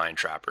mountain lion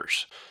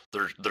trappers.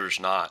 There's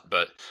not,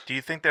 but do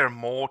you think there are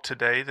more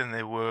today than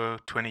there were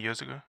 20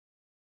 years ago?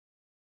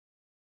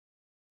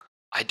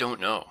 I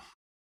don't know.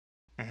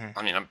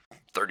 I mean, I'm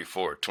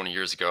 34. 20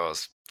 years ago, I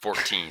was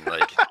 14.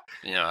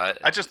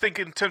 I just think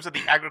in terms of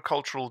the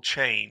agricultural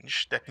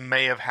change that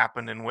may have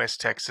happened in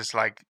West Texas,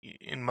 like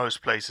in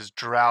most places,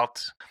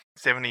 drought,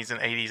 70s and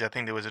 80s, I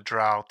think there was a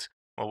drought.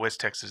 Well, West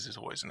Texas is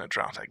always in a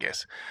drought, I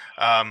guess.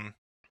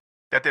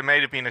 That there may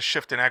have been a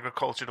shift in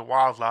agriculture to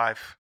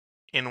wildlife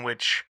in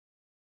which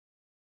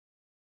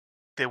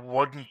there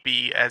wouldn't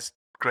be as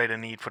great a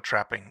need for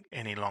trapping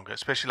any longer,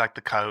 especially like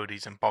the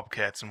coyotes and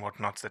bobcats and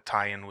whatnots that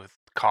tie in with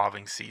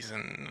calving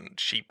season and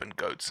sheep and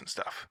goats and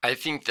stuff. I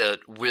think that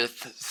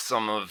with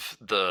some of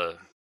the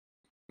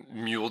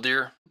mule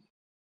deer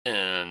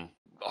and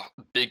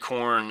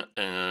bighorn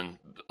and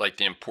like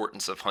the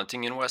importance of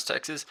hunting in West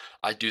Texas,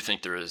 I do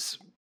think there is.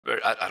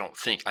 I don't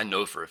think, I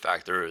know for a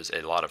fact there is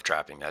a lot of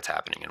trapping that's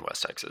happening in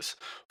West Texas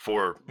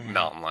for Mm-hmm.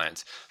 mountain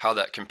lions. How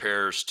that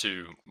compares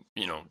to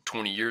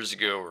 20 years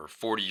ago or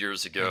 40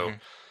 years ago,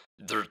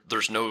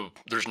 there's no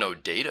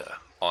data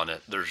on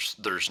it. There's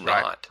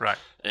Right, not. right.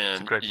 That's a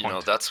And great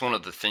point. that's one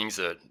of the things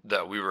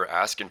that we were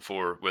asking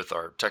for with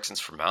our Texans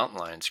for Mountain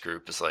Lions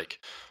group is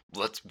like,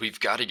 we've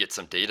got to get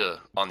some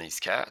data on these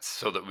cats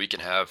so that we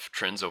can have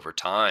trends over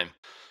time.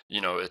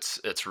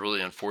 It's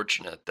really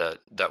unfortunate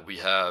that we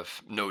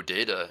have no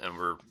data,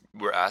 and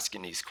we're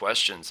asking these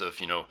questions of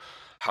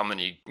how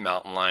many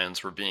mountain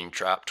lions were being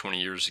trapped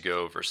 20 years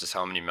ago versus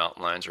how many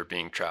mountain lions are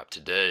being trapped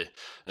today.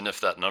 And if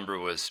that number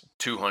was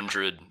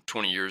 200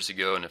 20 years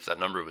ago, and if that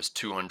number was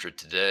 200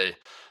 today,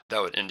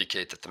 that would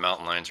indicate that the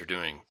mountain lions are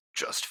doing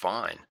just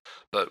fine.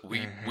 But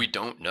we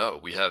don't know.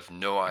 We have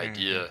no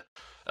idea.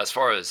 As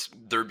far as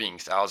there being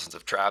thousands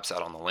of traps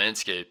out on the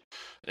landscape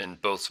in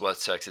both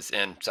West Texas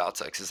and South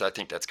Texas, I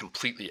think that's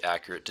completely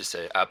accurate to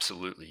say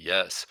absolutely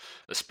yes,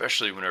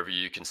 especially whenever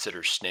you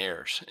consider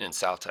snares in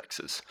South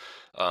Texas.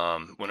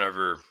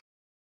 Whenever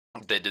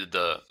they did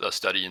the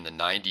study in the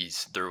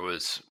 90s, there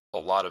was a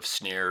lot of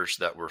snares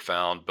that were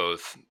found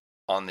both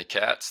on the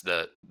cats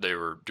that they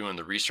were doing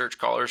the research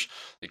collars.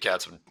 The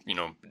cats would,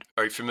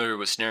 are you familiar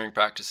with snaring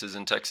practices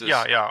in Texas?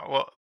 Yeah.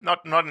 Well,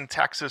 not in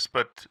Texas,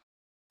 but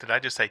did I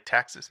just say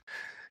Texas?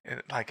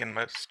 Like in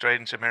my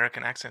strange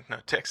American accent? No,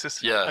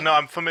 Texas. Yeah. No,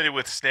 I'm familiar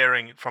with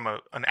snaring from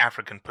an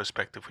African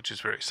perspective, which is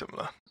very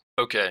similar.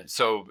 Okay,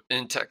 so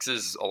in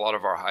Texas, a lot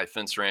of our high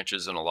fence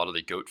ranches and a lot of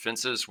the goat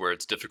fences where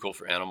it's difficult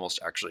for animals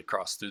to actually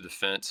cross through the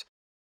fence,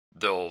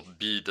 there'll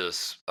be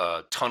this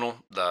tunnel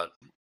that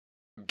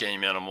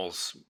game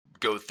animals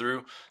go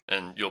through,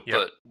 and you'll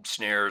put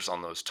snares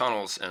on those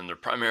tunnels, and they're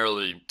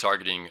primarily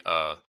targeting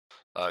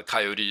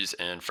coyotes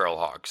and feral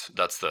hogs.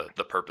 That's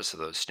the purpose of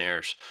those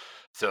snares.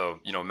 So,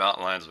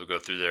 mountain lions will go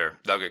through there,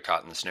 they'll get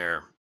caught in the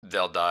snare,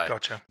 they'll die.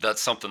 Gotcha.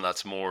 That's something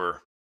that's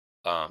more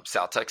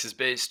South Texas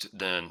based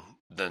than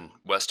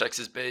West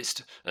Texas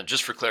based. And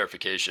just for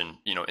clarification,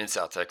 in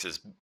South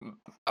Texas,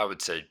 I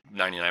would say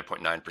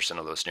 99.9%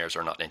 of those snares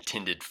are not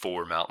intended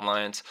for mountain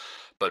lions,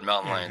 but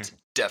mountain lions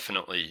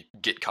definitely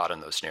get caught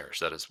in those snares.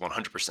 That is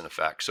 100% a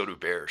fact. So do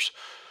bears.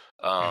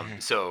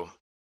 So,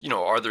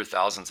 are there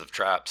thousands of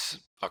traps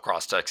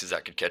across Texas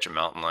that could catch a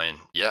mountain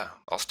lion? Yeah,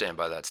 I'll stand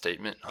by that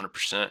statement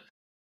 100%.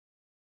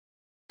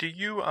 Do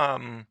you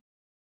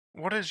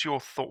what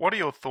are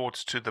your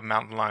thoughts to the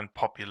mountain lion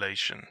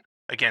population?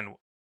 Again,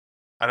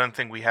 I don't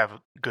think we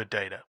have good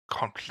data.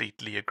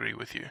 Completely agree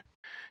with you.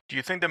 Do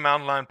you think the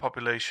mountain lion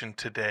population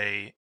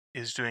today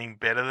is doing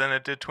better than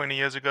it did 20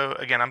 years ago?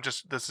 Again,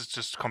 this is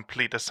just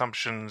complete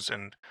assumptions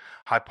and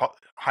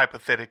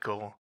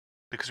hypothetical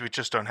because we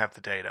just don't have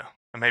the data.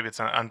 And maybe it's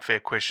an unfair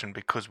question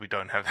because we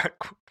don't have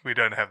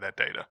that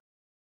data.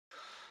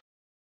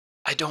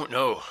 I don't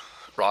know,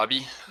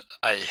 Robbie.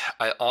 I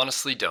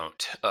honestly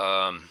don't.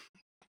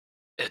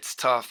 It's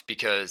tough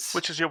because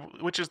which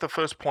is the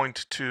first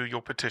point to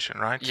your petition,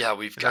 right? Yeah,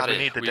 we've got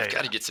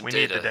to get some data.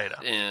 Need the data.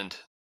 And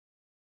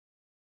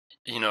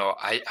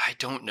I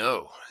don't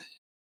know.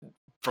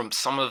 From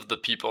some of the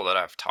people that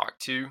I've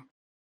talked to,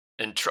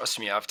 and trust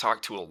me, I've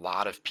talked to a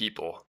lot of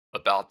people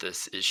about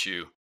this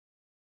issue.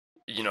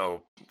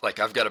 Like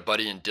I've got a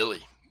buddy in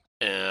Dilley,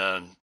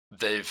 and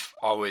they've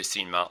always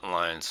seen mountain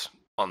lions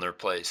on their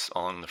place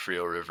on the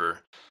Frio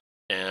River,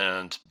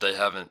 and they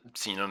haven't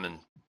seen them in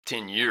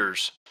 10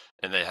 years,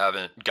 and they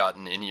haven't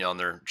gotten any on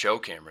their trail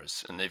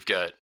cameras. And they've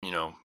got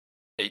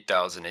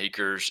 8,000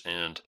 acres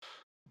and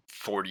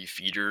 40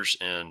 feeders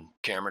and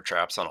camera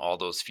traps on all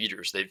those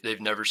feeders.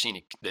 They've never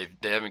seen they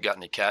haven't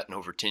gotten a cat in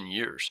over 10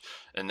 years,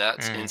 and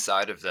that's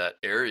inside of that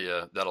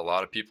area that a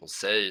lot of people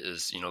say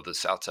is the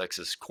South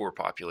Texas core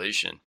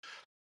population.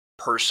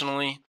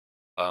 Personally,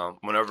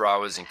 whenever I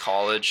was in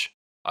college,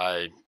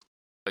 I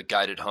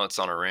guided hunts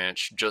on a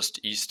ranch just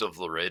east of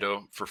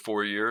Laredo for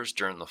 4 years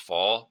during the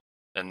fall,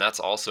 and that's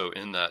also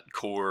in that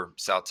core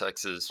South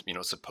Texas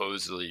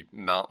supposedly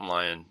mountain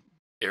lion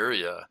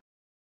area.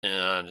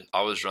 And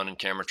I was running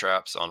camera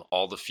traps on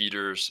all the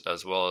feeders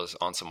as well as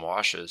on some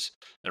washes.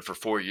 And for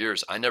 4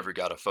 years, I never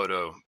got a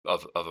photo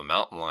of a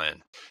mountain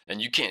lion.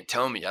 And you can't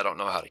tell me I don't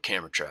know how to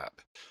camera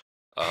trap.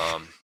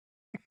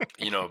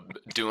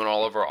 Doing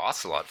all of our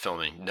ocelot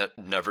filming,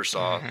 never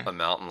saw a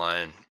mountain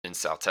lion in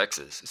South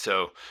Texas.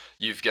 So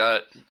you've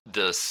got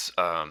this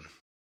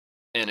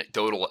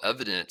anecdotal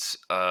evidence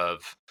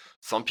of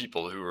some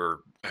people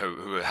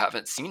who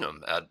haven't seen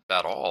them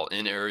at all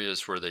in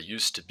areas where they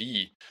used to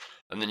be.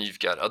 And then you've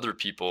got other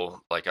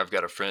people, like I've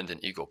got a friend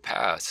in Eagle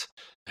Pass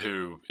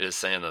who is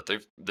saying that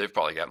they've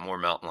probably got more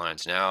mountain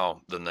lions now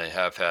than they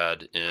have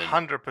had in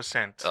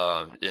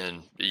 100%.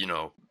 In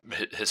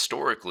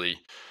historically.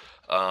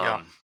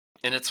 And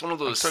it's one of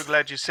those. I'm so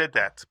glad you said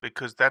that,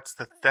 because that's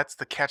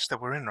the catch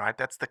that we're in, right?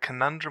 That's the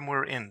conundrum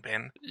we're in,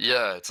 Ben.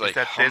 Yeah, it's like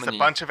that there's a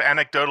bunch of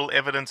anecdotal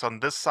evidence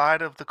on this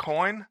side of the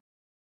coin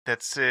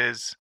that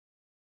says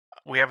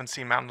we haven't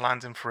seen mountain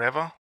lions in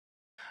forever.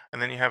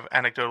 And then you have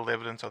anecdotal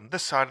evidence on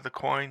this side of the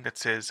coin that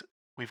says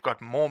we've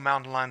got more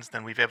mountain lions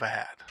than we've ever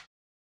had.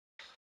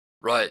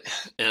 Right.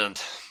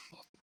 And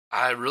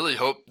I really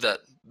hope that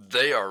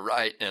they are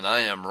right and I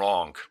am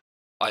wrong.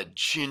 I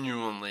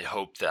genuinely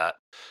hope that,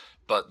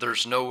 but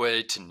there's no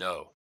way to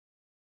know.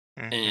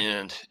 Mhm.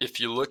 And if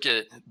you look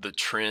at the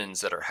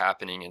trends that are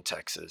happening in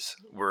Texas,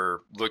 we're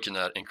looking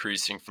at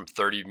increasing from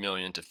 30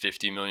 million to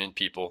 50 million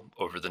people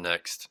over the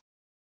next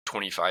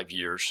 25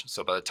 years.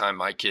 So by the time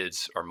my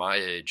kids are my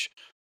age,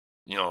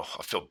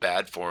 I feel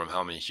bad for them,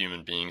 how many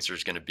human beings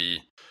there's going to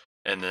be.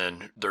 And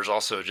then there's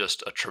also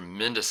just a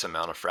tremendous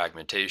amount of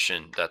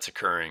fragmentation that's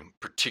occurring,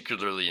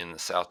 particularly in the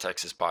South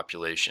Texas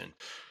population.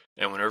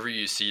 And whenever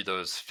you see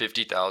those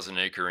 50,000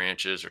 acre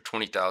ranches or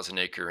 20,000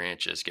 acre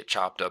ranches get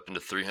chopped up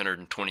into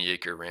 320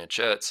 acre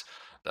ranchettes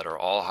that are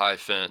all high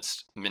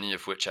fenced, many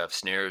of which have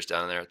snares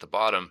down there at the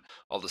bottom,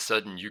 all of a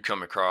sudden you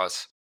come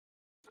across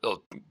a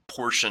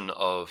portion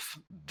of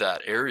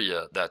that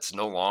area that's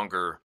no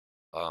longer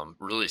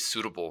really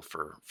suitable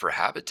for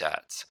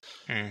habitats.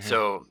 Mhm.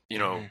 So,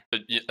 Mhm.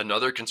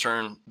 another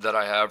concern that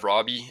I have,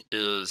 Robbie,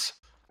 is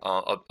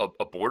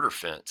a border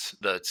fence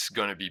that's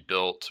going to be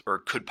built or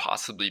could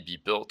possibly be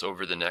built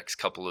over the next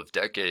couple of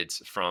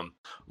decades from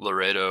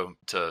Laredo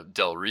to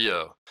Del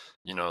Rio.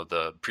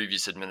 The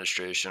previous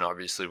administration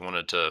obviously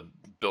wanted to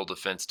build a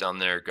fence down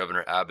there.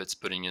 Governor Abbott's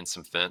putting in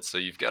some fence. So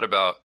you've got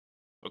about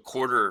a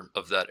quarter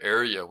of that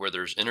area where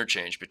there's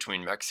interchange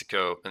between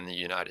Mexico and the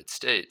United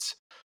States.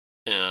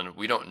 And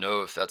we don't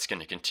know if that's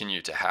going to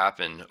continue to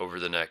happen over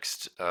the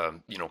next,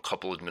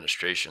 couple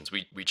administrations.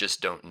 We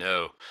just don't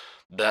know.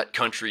 That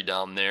country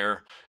down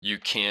there, you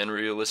can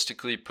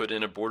realistically put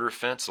in a border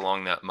fence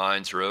along that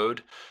Mines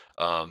Road,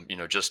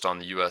 just on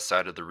the U.S.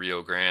 side of the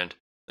Rio Grande.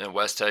 In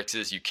West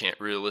Texas, you can't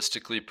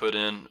realistically put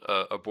in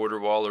a border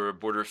wall or a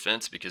border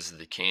fence because of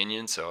the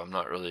canyon. So I'm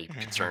not really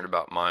concerned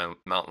about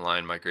mountain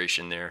lion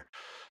migration there.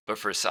 But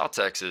for South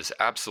Texas,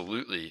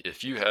 absolutely.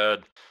 If you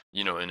had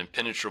an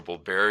impenetrable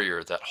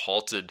barrier that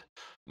halted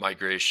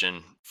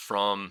migration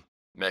from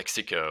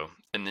Mexico.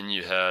 And then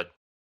you had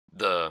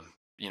the,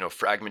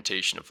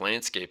 fragmentation of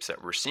landscapes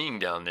that we're seeing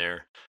down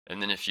there.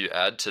 And then if you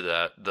add to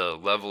that the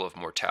level of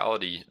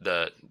mortality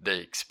that they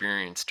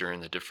experienced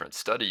during the different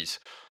studies,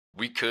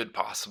 we could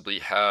possibly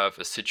have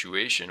a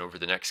situation over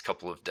the next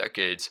couple of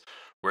decades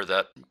where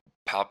that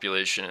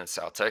population in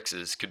South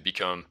Texas could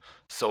become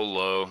so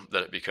low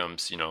that it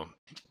becomes,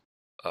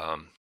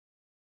 um,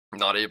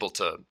 not able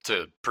to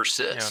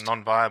persist.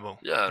 Non-viable.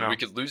 Yeah, and we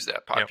could lose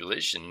that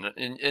population,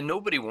 and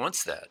nobody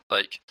wants that.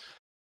 Like,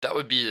 that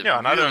would be a Yeah,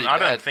 and really I don't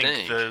bad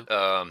think thing.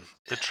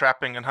 the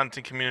trapping and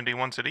hunting community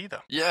wants it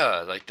either. Yeah,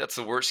 like that's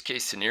the worst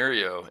case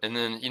scenario. And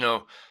then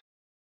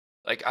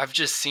like I've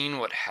just seen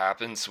what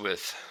happens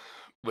with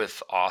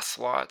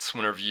ocelots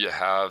whenever you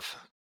have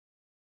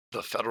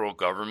the federal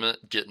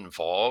government get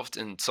involved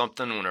in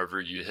something. Whenever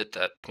you hit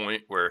that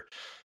point where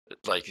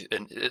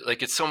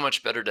it's so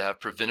much better to have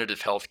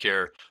preventative health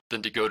care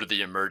than to go to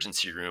the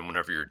emergency room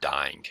whenever you're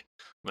dying,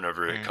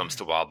 whenever it comes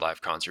to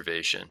wildlife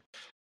conservation.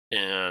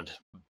 And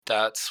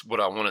that's what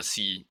I want to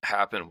see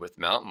happen with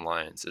mountain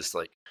lions, is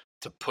like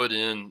to put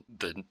in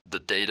the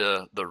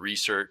data, the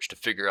research to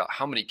figure out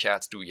how many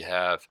cats do we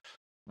have,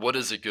 what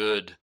is a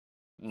good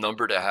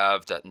number to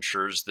have that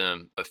ensures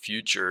them a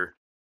future,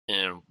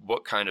 and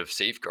what kind of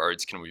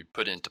safeguards can we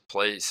put into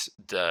place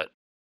that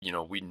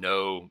we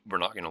know we're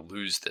not going to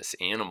lose this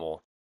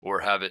animal or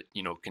have it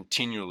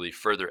continually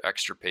further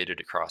extirpated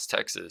across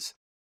Texas.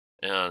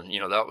 And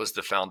that was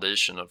the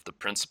foundation of the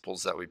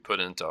principles that we put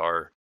into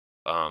our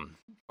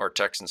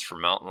Texans for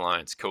Mountain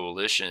Lions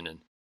coalition. And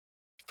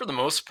for the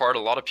most part, a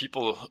lot of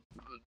people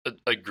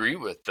agree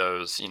with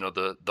those.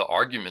 The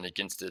argument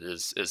against it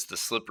is the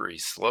slippery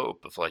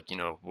slope of like,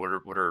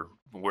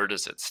 where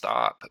does it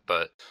stop?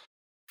 But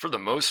for the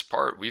most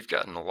part, we've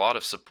gotten a lot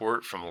of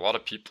support from a lot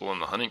of people in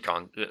the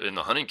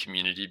hunting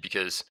community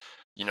because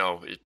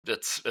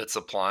it's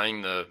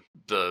applying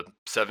the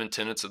 7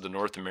 tenets of the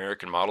North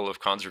American model of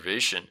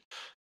conservation.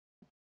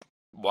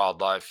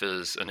 Wildlife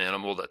is an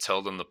animal that's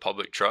held in the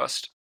public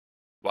trust.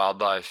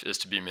 Wildlife is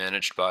to be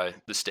managed by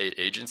the state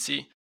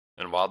agency,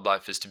 and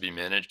wildlife is to be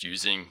managed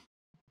using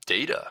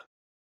data.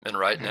 And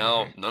right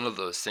now, none of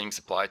those things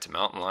apply to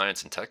mountain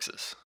lions in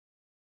Texas.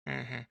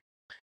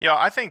 Yeah,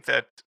 I think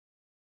that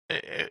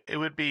it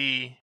would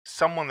be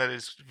someone that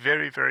is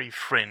very, very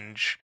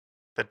fringe,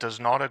 that does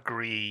not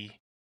agree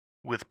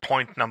with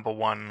point number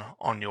 1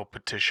 on your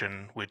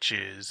petition, which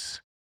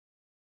is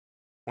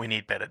we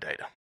need better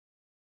data.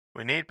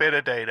 We need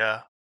better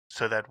data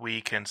so that we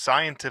can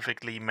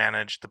scientifically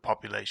manage the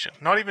population.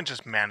 Not even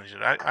just manage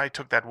it. I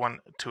took that one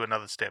to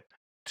another step,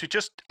 to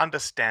just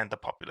understand the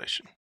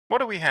population. What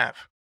do we have?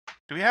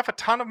 Do we have a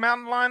ton of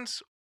mountain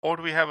lions, or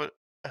do we have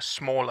a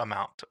small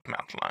amount of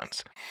mountain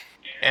lions?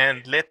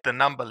 And let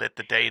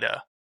the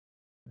data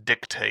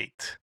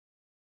dictate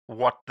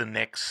what the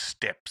next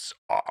steps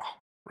are,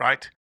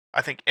 right?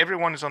 I think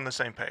everyone is on the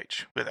same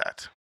page with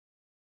that.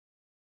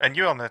 And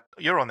you're on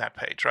that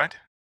page, right?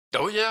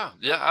 Oh yeah,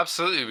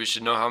 absolutely. We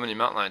should know how many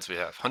mountain lions we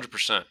have.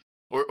 100%.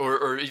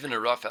 or even a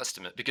rough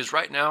estimate, because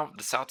right now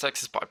the South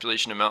Texas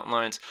population of mountain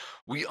lions,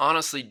 we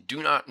honestly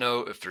do not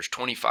know if there's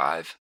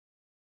 25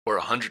 or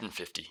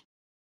 150.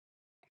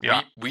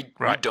 Yeah, we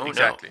right. don't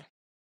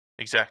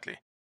Exactly.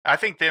 I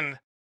think then,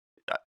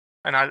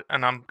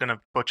 I'm going to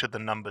butcher the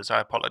numbers. I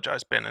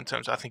apologize, Ben. In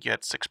terms, I think you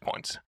had 6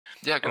 points.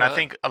 Yeah, go and ahead. I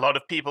think a lot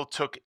of people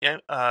took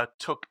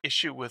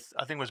issue with,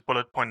 I think it was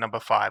bullet point number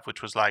 5,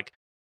 which was like,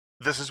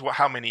 this is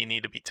how many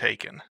need to be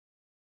taken,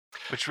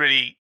 which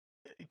really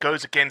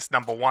goes against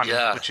number 1,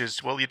 Yeah. which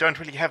is, well, you don't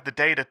really have the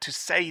data to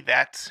say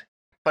that.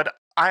 But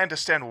I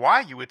understand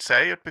why you would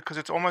say it, because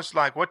it's almost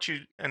like what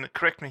you, and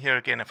correct me here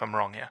again if I'm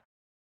wrong here,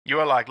 you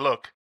are like,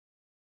 look,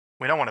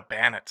 we don't want to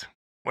ban it.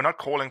 We're not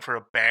calling for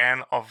a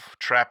ban of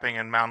trapping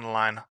and mountain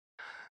lion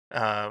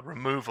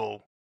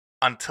removal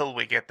until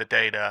we get the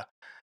data.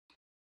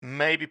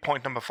 Maybe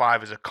point number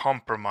 5 is a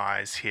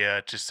compromise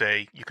here to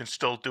say you can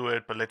still do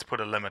it, but let's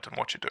put a limit on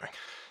what you're doing.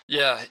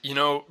 Yeah,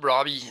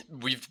 Robbie,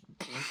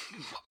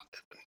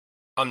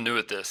 I'm new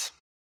at this.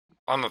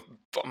 I'm a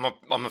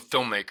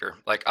filmmaker.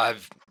 Like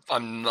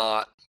I'm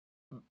not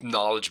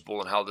knowledgeable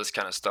in how this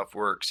kind of stuff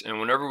works. And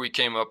whenever we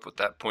came up with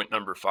that point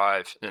number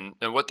 5, and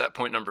what that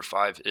point number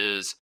 5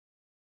 is,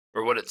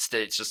 or what it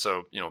states, just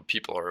so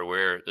people are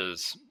aware,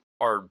 is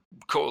our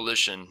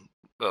coalition,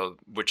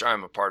 which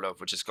I'm a part of,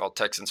 which is called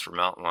Texans for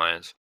Mountain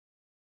Lions.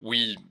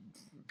 We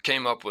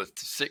came up with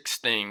 6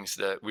 things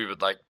that we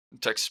would like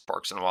Texas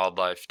Parks and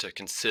Wildlife to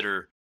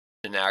consider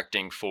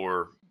enacting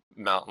for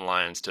mountain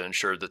lions to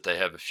ensure that they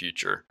have a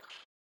future.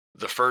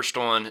 The first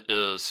one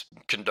is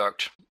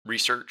conduct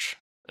research,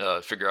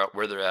 figure out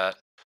where they're at.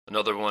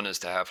 Another one is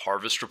to have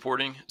harvest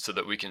reporting so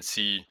that we can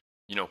see,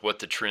 what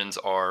the trends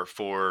are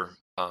for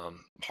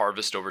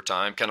harvest over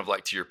time, kind of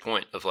like to your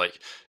point of like,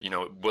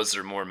 was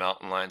there more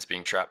mountain lions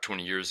being trapped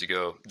 20 years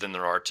ago than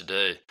there are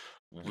today?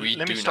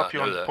 Let me stop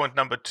you on point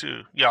number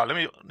 2. Yeah,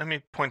 let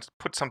me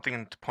put something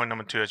into point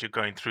number 2 as you're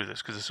going through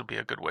this, because this will be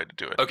a good way to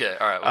do it. Okay,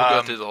 all right,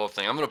 we'll go through the whole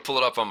thing. I'm going to pull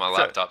it up on my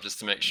laptop just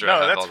to make sure.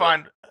 No, that's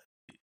fine.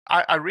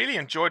 I really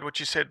enjoyed what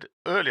you said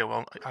earlier.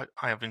 Well,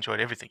 I have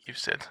enjoyed everything you've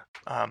said,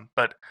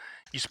 but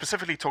you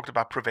specifically talked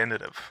about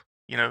preventative.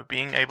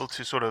 Being able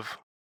to sort of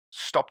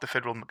stop the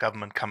federal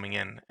government coming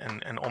in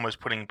and almost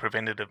putting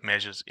preventative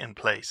measures in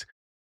place.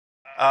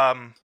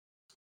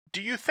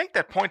 Do you think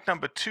that point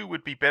number 2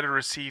 would be better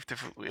received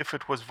if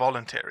it was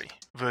voluntary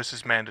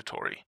versus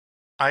mandatory,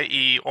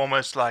 i.e.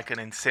 almost like an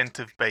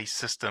incentive-based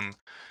system?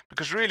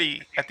 Because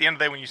really, at the end of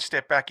the day, when you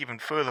step back even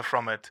further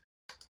from it,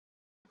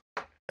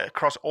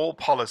 across all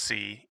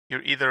policy,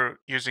 you're either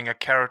using a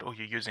carrot or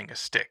you're using a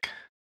stick.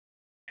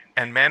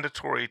 And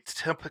mandatory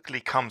typically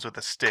comes with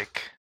a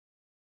stick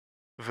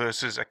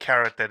versus a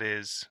carrot that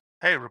is,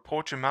 hey,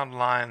 report your mountain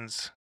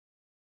lions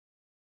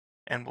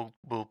and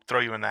we'll throw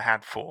you in the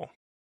hat for,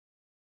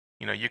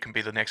 you can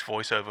be the next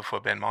voiceover for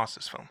a Ben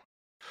Masters film.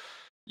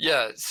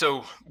 Yeah,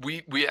 so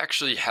we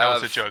actually have...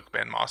 That was a joke,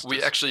 Ben Masters.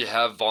 We actually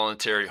have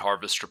voluntary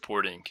harvest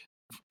reporting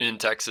in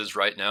Texas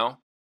right now.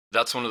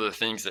 That's one of the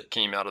things that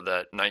came out of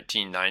that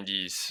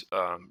 1990s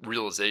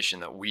realization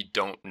that we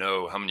don't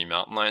know how many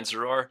mountain lions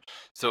there are.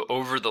 So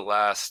over the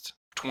last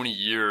 20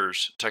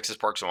 years, Texas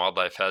Parks and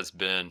Wildlife has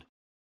been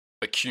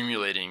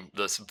accumulating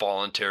this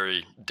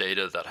voluntary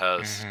data that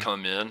has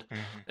come in.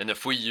 And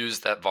if we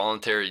use that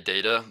voluntary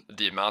data,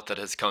 the amount that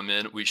has come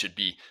in, we should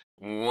be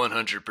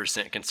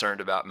 100%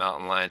 concerned about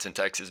mountain lions in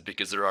Texas,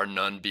 because there are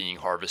none being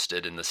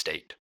harvested in the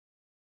state.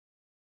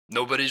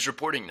 Nobody's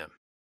reporting them.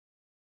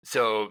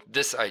 So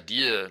this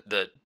idea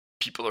that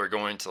people are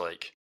going to,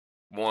 like,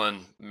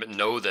 one,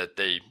 know that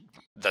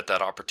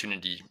that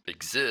opportunity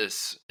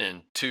exists,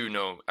 and 2,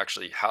 know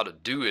actually how to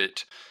do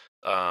it,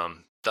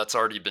 that's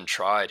already been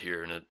tried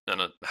here, and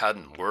it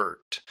hadn't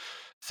worked.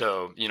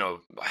 So,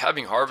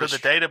 having harvest... So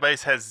the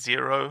database has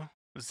zero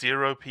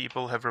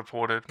people have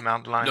reported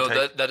mountain lion.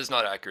 No, that is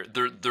not accurate.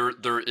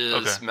 There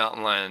is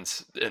mountain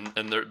lions,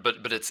 and there, but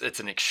it's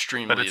an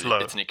extremely low.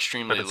 It's an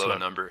extremely low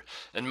number,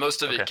 and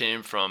most of it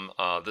came from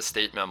the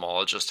state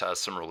mammalogist has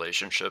some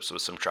relationships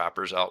with some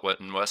trappers out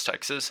in West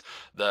Texas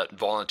that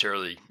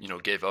voluntarily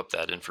gave up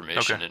that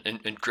information,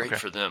 and great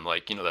for them.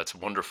 Like, that's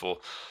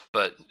wonderful,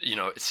 but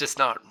it's just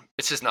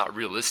not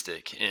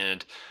realistic.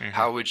 And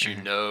how would you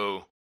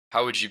know?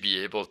 How would you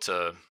be able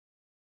to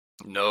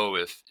know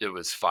if it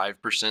was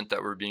 5%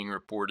 that were being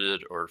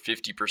reported or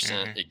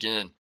 50%?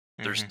 Again,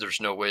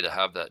 there's no way to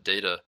have that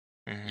data.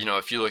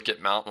 If you look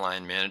at mountain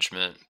lion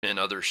management in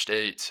other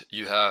states,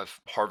 you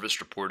have harvest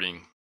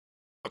reporting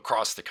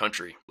across the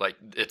country. Like,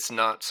 it's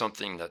not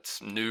something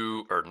that's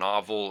new or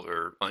novel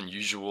or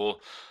unusual.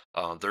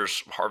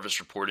 There's harvest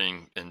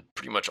reporting in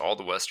pretty much all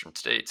the western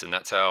states, and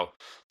that's how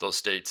those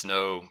states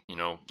know,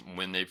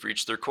 when they've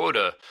reached their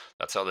quota.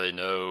 That's how they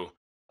know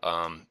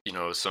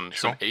some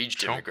age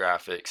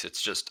demographics.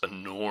 It's just a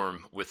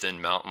norm within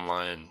mountain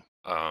lion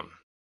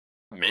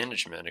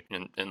management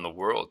in the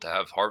world to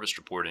have harvest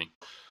reporting.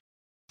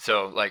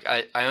 So, like,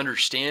 I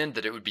understand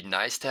that it would be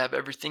nice to have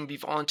everything be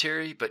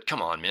voluntary, but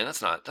come on, man,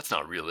 that's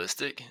not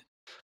realistic.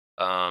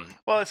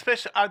 Well,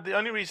 especially the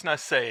only reason I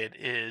say it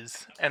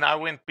is, and I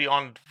went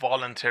beyond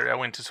voluntary. I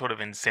went to sort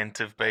of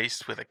incentive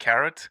based with a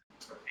carrot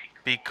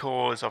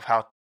because of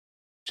how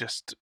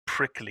just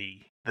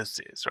prickly this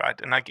is,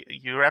 right? And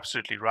you're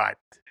absolutely right.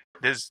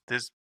 There's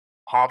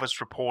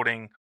harvest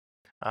reporting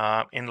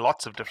in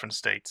lots of different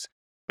states,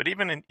 but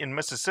even in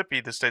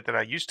Mississippi, the state that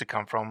I used to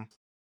come from,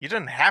 you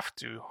didn't have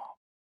to.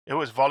 It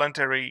was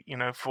voluntary,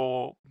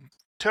 for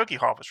turkey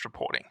harvest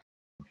reporting.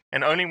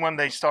 And only when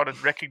they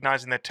started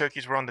recognizing that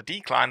turkeys were on the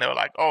decline, they were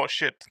like, oh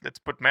shit, let's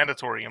put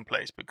mandatory in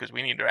place because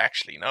we need to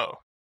actually know.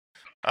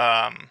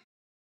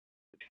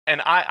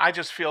 And I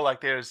just feel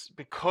like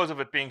because of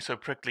it being so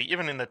prickly,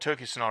 even in the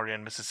turkey scenario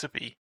in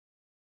Mississippi,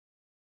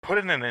 put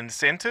in an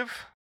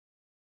incentive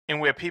in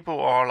where people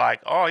are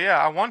like, oh yeah,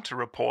 I want to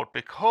report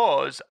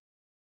because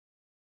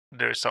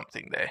there's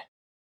something there.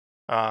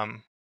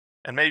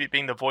 And maybe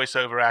being the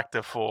voiceover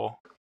actor for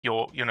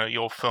your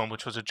film,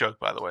 which was a joke,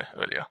 by the way,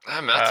 earlier.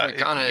 Matthew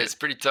McConaughey is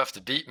pretty tough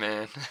to beat,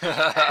 man.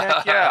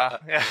 Heck yeah.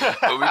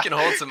 But we can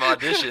hold some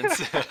auditions.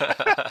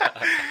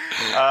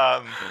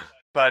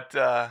 But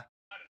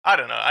I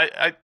don't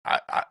know.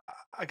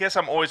 I guess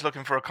I'm always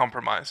looking for a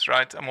compromise,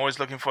 right? I'm always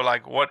looking for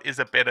what is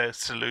a better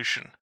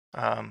solution,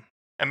 and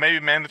maybe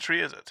mandatory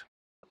is it.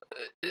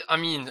 I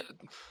mean,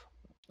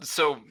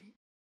 so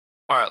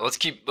all right, let's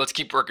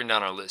keep working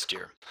down our list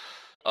here.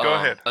 Go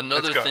ahead.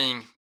 Another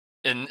thing,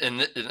 and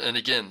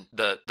again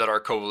that our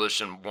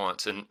coalition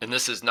wants, and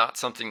this is not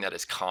something that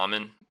is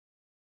common,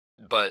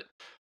 but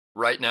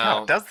right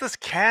now, does this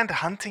canned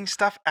hunting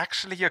stuff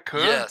actually occur?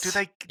 Yes. Do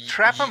they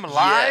trap them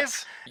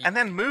live and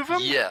then move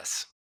them?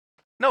 Yes.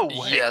 No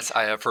way. Yes,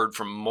 I have heard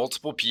from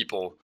multiple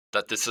people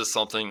that this is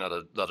something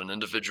that an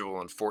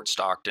individual in Fort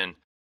Stockton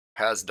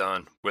has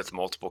done with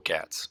multiple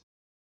cats,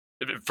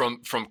 from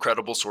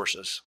credible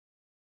sources.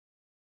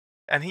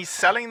 And he's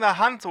selling the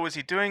hunt, or is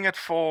he doing it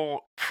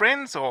for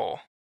friends,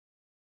 or?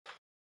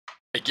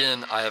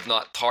 Again, I have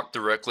not talked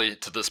directly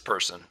to this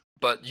person,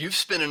 but you've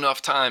spent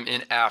enough time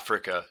in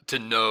Africa to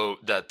know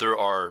that there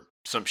are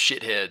some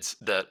shitheads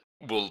that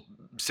will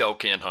sell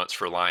canned hunts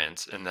for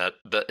lions, and that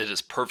it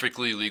is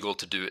perfectly legal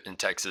to do it in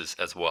Texas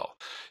as well.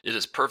 It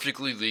is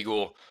perfectly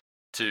legal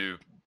to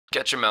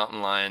catch a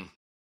mountain lion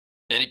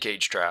in a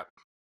cage trap,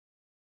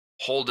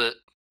 hold it,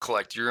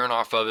 collect urine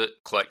off of it,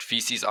 collect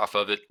feces off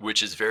of it,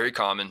 which is very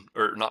common,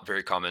 or not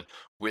very common,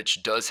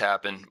 which does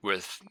happen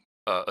with,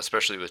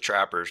 especially with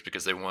trappers,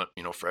 because they want,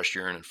 fresh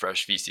urine and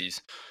fresh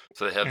feces.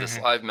 So they have this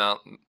live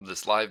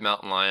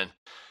mountain lion,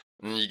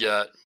 and then you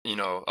got,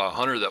 a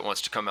hunter that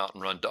wants to come out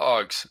and run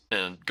dogs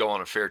and go on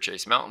a fair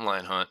chase mountain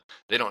lion hunt.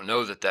 They don't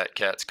know that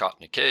cat's caught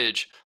in a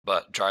cage,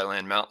 but dry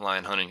land mountain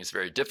lion hunting is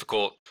very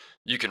difficult.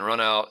 You can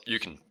run out, you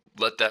can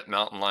let that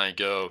mountain lion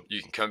go.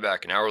 You can come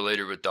back an hour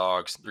later with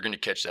dogs. They're going to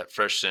catch that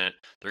fresh scent.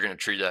 They're going to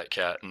treat that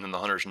cat, and then the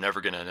hunter's never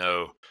going to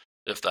know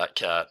if that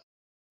cat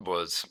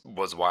was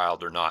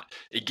wild or not.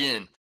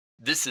 Again,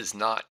 this is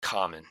not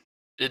common.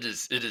 It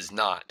is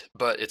not.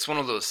 But it's one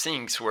of those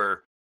things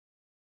where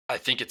I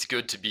think it's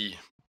good to be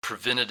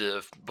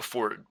preventative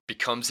before it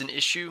becomes an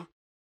issue.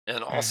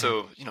 And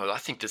also, I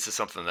think this is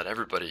something that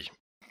everybody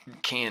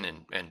can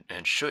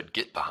and should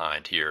get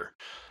behind here.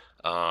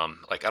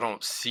 I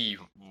don't see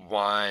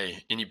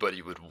why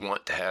anybody would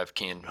want to have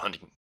canned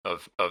hunting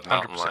of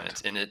mountain 100%.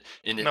 lions, and it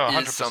is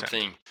 100%.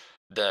 something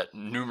that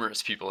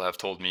numerous people have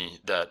told me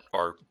that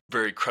are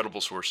very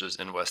credible sources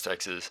in West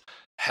Texas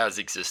has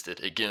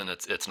existed. Again,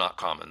 it's not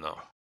common though.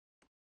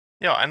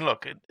 Yeah, and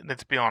look,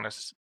 let's be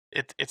honest.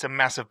 It's a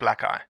massive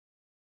black eye.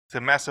 It's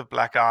a massive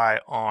black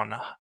eye on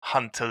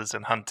hunters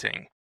and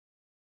hunting,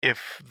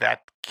 if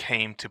that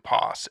came to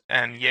pass.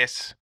 And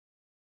yes,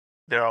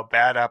 there are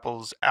bad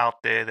apples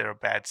out there. There are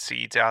bad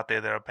seeds out there.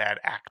 There are bad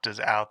actors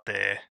out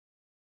there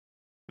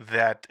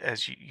that,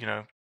 as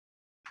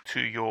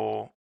to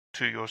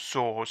your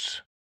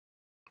source,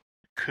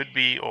 could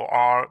be or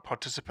are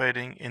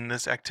participating in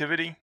this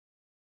activity.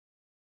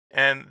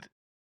 And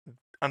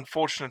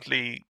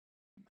unfortunately,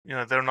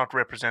 they're not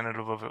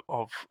representative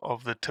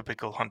of the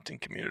typical hunting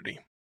community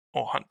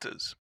or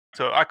hunters.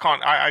 So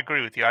I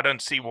agree with you. I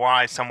don't see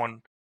why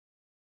someone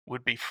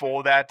would be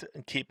for that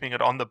and keeping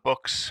it on the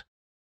books.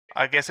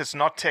 I guess it's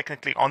not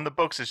technically on the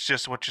books. It's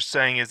just what you're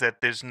saying is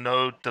that there's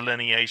no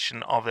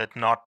delineation of it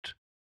not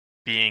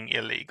being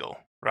illegal,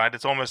 right?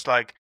 It's almost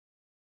like,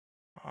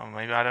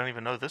 maybe I don't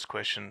even know this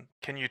question.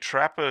 Can you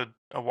trap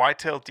a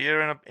white-tailed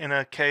deer in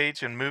a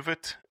cage and move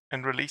it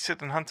and release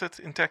it and hunt it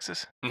in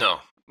Texas? No,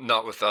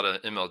 not without an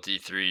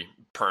MLD3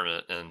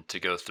 permit and to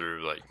go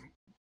through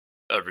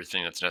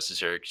everything that's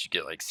necessary, because you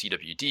get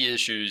CWD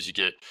issues, you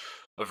get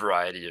a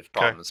variety of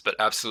problems, but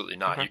absolutely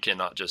not. You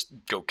cannot just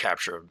go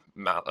capture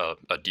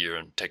a deer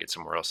and take it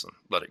somewhere else and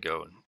let it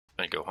go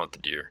and go hunt the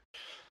deer.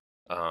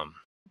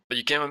 But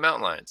you can with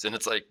mountain lions, and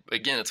it's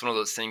again, it's one of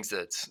those things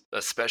that's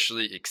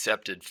especially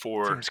accepted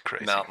for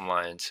mountain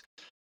lions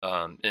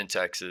in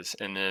Texas.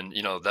 And then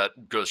that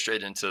goes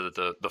straight into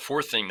the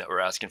fourth thing that we're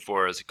asking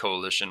for as a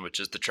coalition, which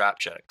is the trap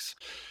checks.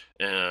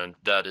 And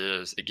that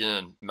is,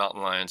 again,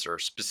 mountain lions are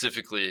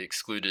specifically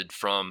excluded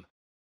from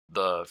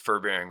the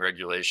fur-bearing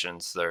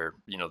regulations, they're,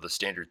 the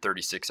standard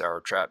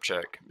 36-hour trap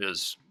check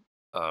is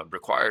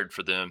required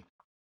for them,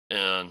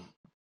 and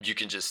you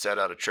can just set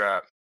out a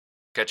trap,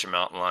 catch a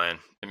mountain lion.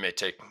 It may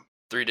take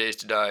 3 days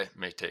to die, it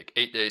may take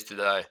 8 days to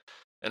die,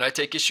 and I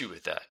take issue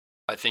with that.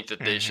 I think that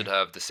they should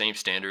have the same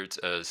standards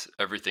as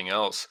everything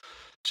else,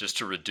 just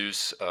to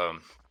reduce, Are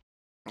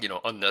the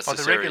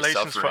unnecessary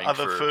regulations for suffering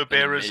other for fur any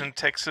bearers in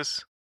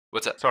Texas?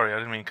 What's that? Sorry, I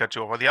didn't mean to cut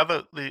you off. Are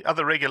the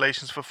other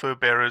regulations for fur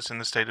bearers in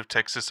the state of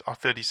Texas are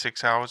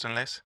 36 hours and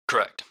less?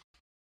 Correct.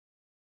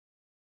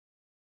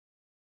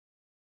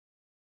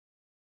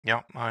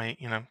 Yeah,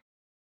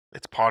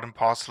 it's part and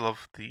parcel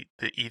of the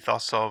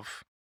ethos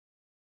of,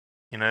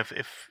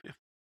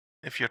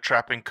 if you're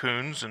trapping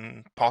coons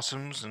and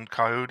possums and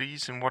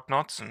coyotes and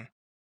whatnots, and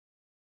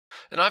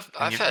And I've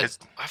and I've you, had it's,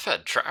 I've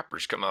had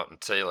trappers come out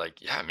and say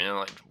like, yeah, man,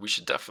 like we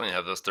should definitely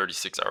have those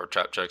 36-hour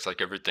trap checks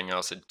like everything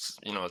else. It's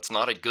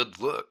not a good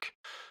look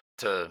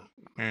to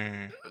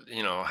mm,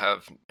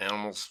 have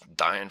animals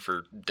dying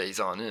for days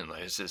on end.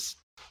 Like this is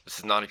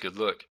not a good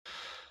look.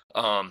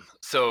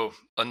 So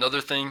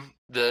another thing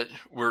that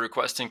we're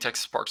requesting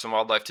Texas Parks and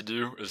Wildlife to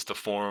do is to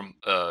form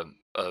an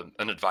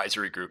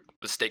advisory group,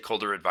 a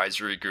stakeholder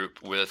advisory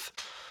group with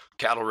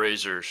cattle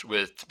raisers,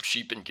 with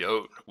sheep and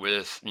goat,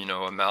 with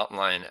a mountain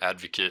lion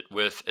advocate,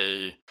 with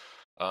a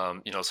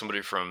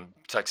somebody from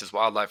Texas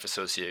Wildlife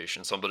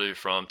Association, somebody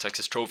from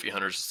Texas Trophy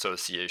Hunters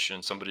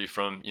Association, somebody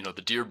from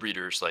the deer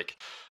breeders, like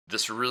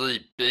this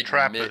really big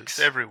trappers, mix.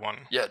 everyone.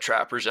 Yeah,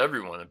 trappers,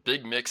 everyone, a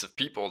big mix of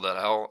people that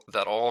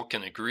all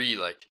can agree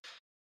like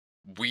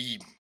we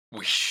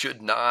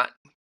should not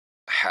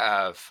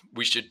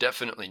we should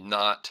definitely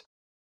not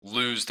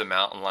lose the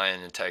mountain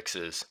lion in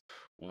Texas.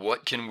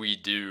 What can we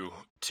do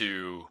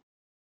to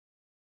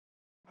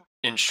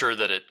ensure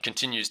that it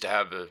continues to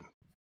have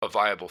a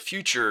viable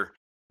future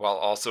while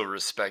also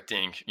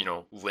respecting,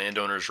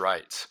 landowners'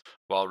 rights,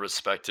 while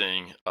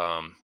respecting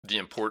the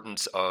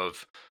importance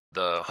of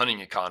the hunting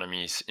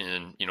economies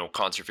in,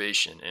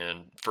 conservation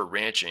and for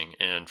ranching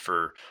and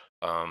for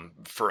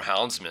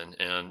houndsmen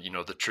and,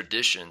 the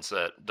traditions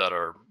that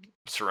are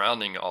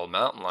surrounding all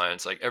mountain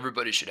lions. Like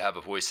everybody should have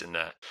a voice in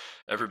that.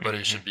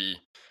 Everybody should be,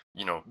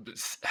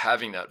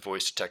 having that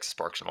voice to Texas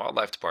Parks and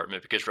Wildlife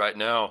Department, because right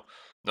now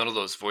none of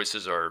those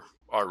voices are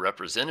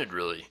represented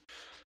really.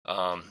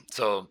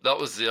 So that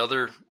was the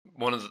other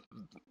one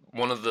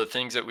of the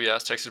things that we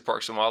asked Texas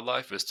Parks and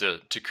Wildlife is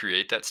to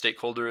create that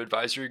stakeholder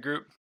advisory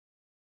group,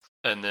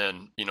 and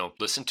then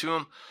listen to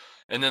them.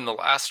 And then the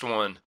last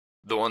one,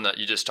 the one that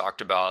you just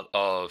talked about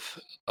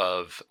of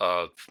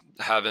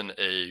having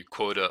a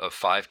quota of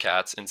 5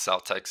 cats in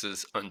South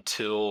Texas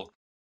until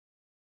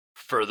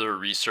further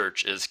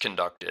research is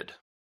conducted.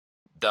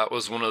 That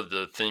was one of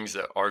the things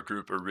that our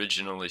group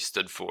originally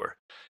stood for.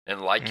 And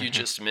like you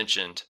just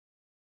mentioned,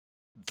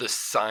 the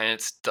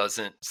science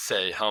doesn't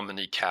say how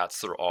many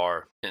cats there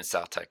are in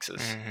South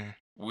Texas.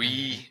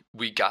 We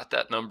got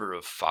that number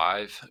of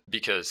 5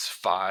 because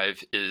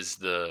 5% is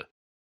the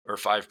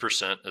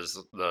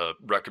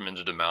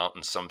recommended amount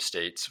in some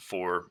states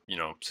for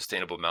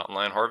sustainable mountain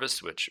lion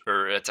harvest,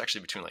 or it's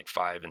actually between like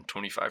 5 and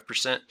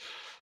 25%,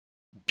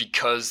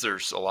 because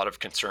there's a lot of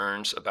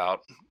concerns about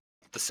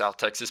the South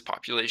Texas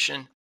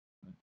population.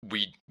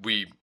 We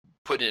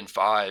put in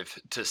 5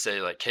 to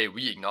say like, hey,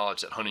 we acknowledge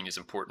that hunting is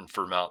important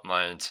for mountain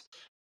lions.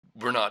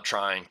 We're not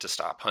trying to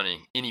stop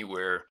hunting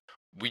anywhere.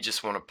 We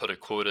just want to put a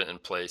quota in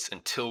place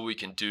until we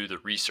can do the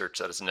research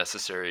that is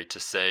necessary to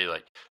say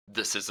like,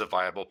 this is a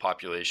viable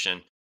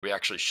population. We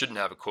actually shouldn't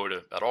have a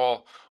quota at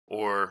all,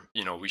 or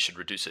we should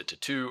reduce it to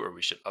 2, or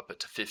we should up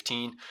it to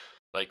 15.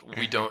 Like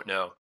we don't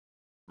know.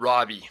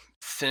 Robbie,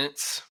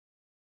 since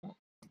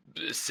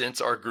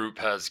our group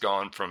has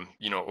gone from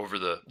over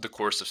the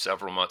course of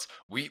several months,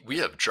 we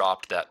have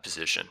dropped that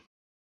position.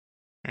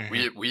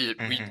 We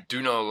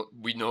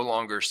no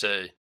longer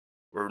say,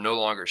 or no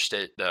longer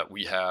state that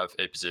we have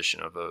a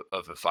position of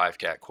a 5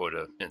 cat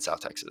quota in South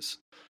Texas.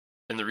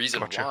 And the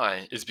reason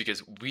why is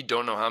because we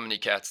don't know how many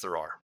cats there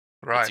are.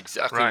 Right. That's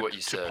exactly what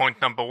you said. To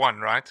point number one,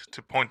 right?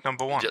 To point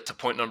number one. Yeah, to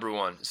point number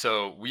one.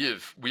 So we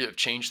have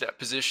changed that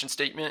position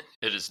statement.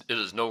 It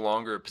is no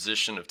longer a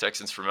position of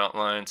Texans for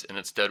Mountain Lions, and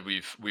instead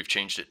we've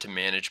changed it to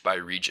manage by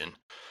region,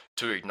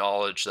 to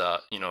acknowledge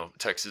that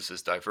Texas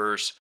is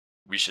diverse.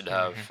 We should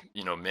have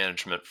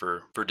management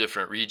for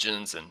different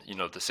regions, and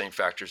the same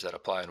factors that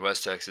apply in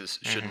West Texas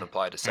shouldn't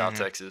apply to South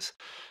Texas.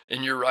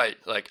 And you're right.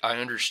 Like I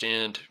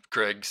understand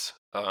Craig's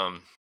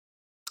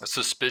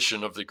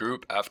suspicion of the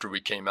group after we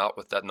came out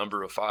with that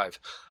number of 5.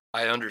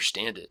 I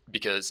understand it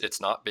because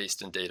it's not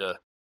based in data.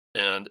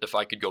 And if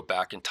I could go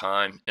back in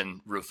time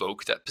and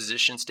revoke that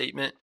position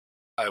statement,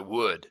 I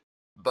would.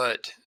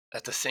 But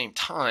at the same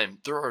time,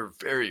 there are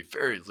very,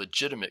 very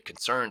legitimate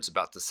concerns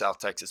about the South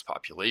Texas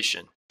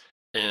population.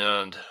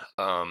 And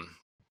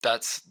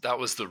that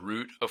was the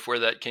root of where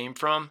that came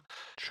from.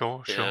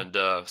 Sure. And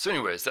so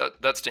anyways,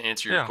 that's to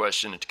answer your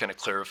question and to kind of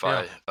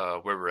clarify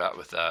where we're at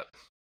with that.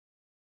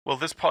 Well,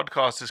 this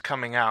podcast is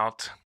coming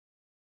out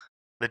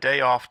the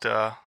day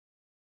after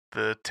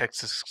the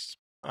Texas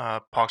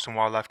Parks and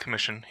Wildlife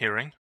Commission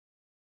hearing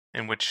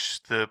in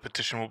which the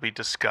petition will be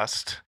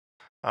discussed.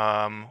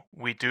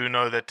 We do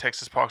know that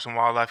Texas Parks and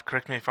Wildlife,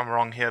 correct me if I'm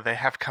wrong here, they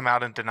have come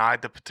out and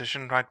denied the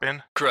petition, right,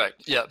 Ben?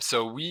 Correct. Yeah.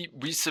 So we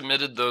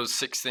submitted those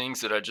 6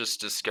 things that I just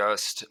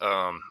discussed,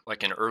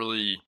 like in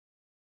early,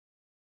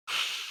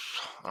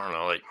 I don't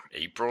know, like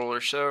April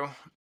or so,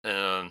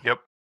 and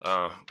Yep.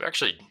 we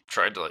actually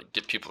tried to like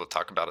get people to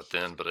talk about it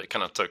then, but it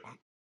kind of took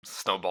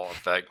snowball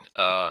effect.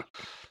 And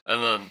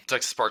then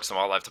Texas Parks and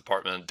Wildlife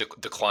Department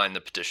declined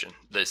the petition.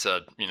 They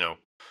said,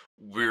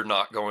 we're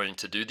not going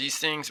to do these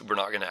things. We're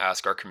not going to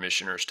ask our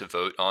commissioners to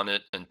vote on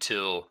it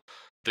until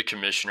the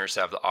commissioners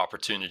have the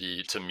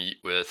opportunity to meet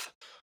with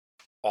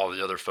all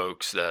the other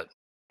folks that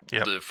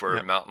live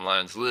where mountain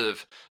lions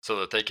live, so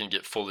that they can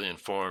get fully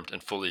informed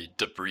and fully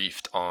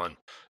debriefed on,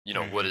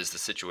 what is the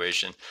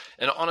situation.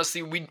 And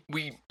honestly, we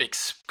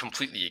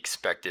completely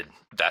expected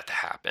that to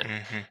happen.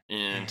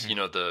 And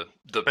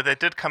But they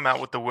did come out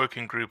with the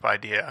working group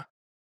idea,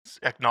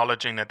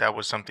 acknowledging that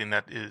was something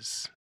that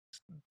is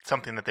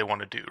something that they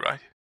want to do, right?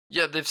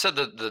 Yeah, they've said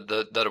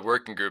that a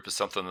working group is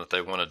something that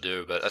they want to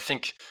do, but I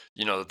think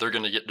they're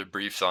going to get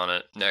debriefed on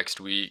it next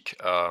week,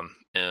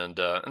 and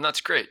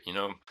that's great.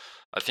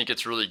 I think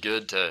it's really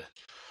good to,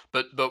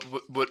 but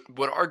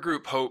what our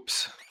group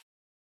hopes.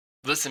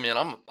 Listen, man,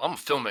 I'm a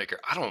filmmaker.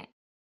 I don't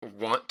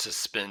want to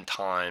spend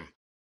time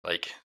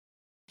like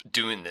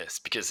doing this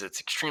because it's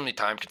extremely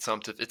time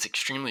consumptive. It's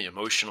extremely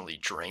emotionally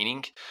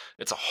draining.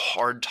 It's a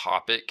hard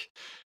topic.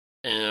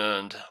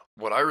 And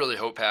what I really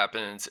hope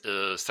happens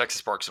is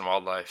Texas Parks and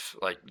Wildlife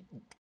like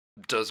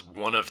does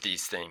one of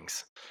these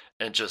things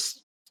and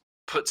just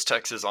puts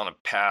Texas on a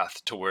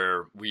path to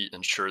where we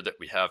ensure that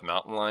we have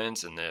mountain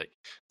lions and that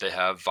they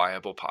have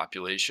viable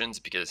populations,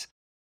 because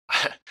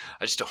I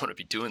just don't want to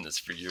be doing this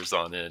for years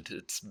on end.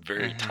 It's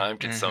very time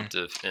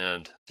consumptive,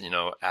 and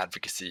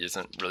advocacy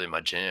isn't really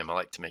my jam. I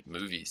like to make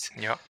movies.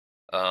 Yeah.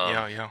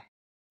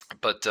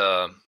 But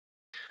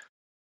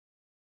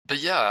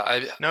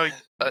yeah,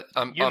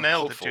 I'm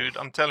nailed hopeful. it, dude.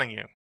 I'm telling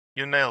you,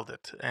 you nailed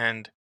it.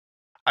 And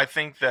I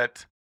think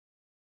that,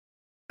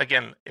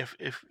 again, if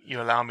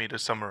you allow me to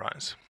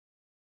summarize,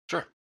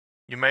 sure,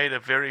 you made a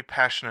very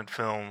passionate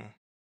film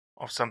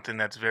of something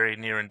that's very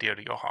near and dear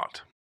to your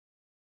heart.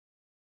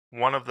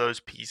 One of those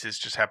pieces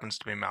just happens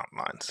to be mountain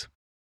lions.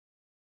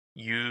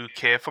 You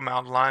care for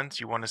mountain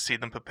lions. You want to see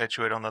them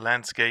perpetuate on the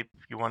landscape.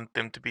 You want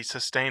them to be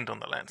sustained on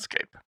the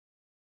landscape.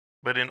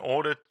 But in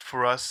order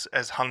for us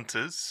as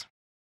hunters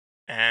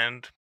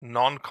and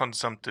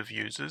non-consumptive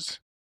users,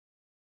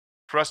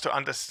 for us to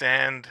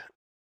understand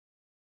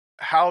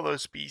how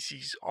those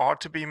species are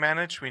to be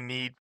managed, we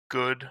need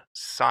good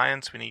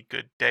science. We need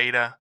good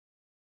data.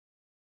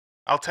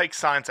 I'll take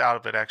science out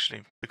of it,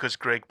 actually, because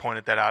Greg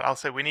pointed that out. I'll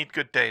say we need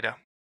good data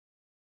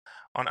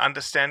on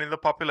understanding the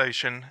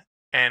population,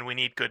 and we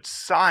need good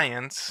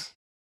science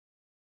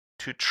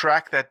to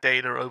track that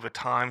data over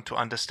time to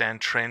understand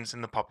trends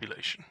in the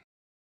population.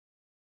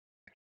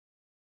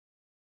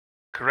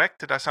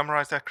 Correct? Did I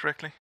summarize that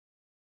correctly?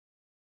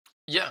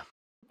 Yeah,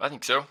 I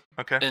think so.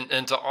 Okay.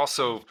 And to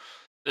also,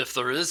 if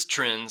there is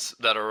trends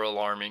that are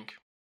alarming,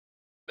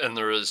 and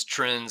there is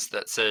trends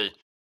that say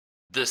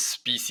this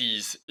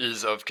species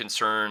is of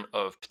concern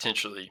of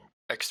potentially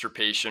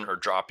extirpation or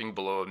dropping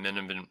below a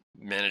minimum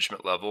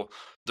management level,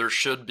 there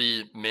should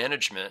be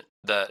management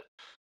that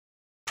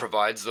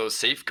provides those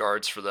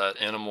safeguards for that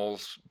animal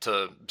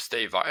to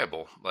stay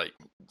viable, like,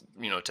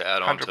 to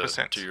add on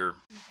to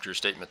your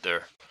statement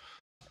there.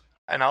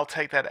 And I'll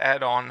take that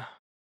add-on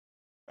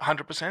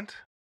 100%,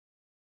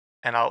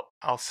 and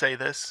I'll say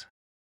this,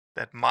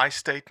 that my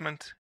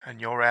statement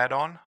and your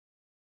add-on,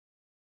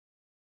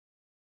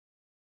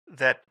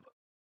 that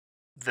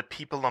the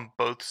people on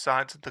both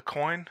sides of the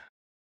coin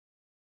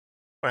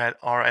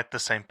are at the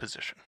same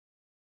position.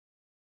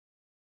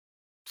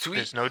 Sweet.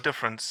 There's no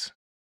difference.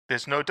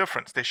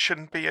 There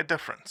shouldn't be a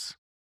difference.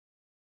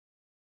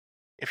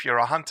 If you're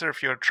a hunter,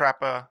 if you're a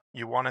trapper,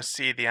 you want to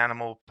see the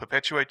animal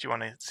perpetuate, you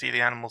want to see the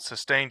animal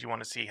sustained, you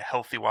want to see a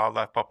healthy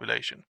wildlife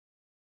population.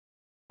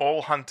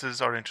 All hunters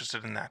are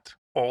interested in that.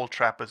 All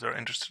trappers are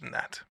interested in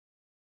that.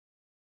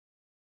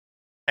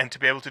 And to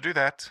be able to do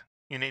that,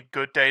 you need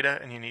good data,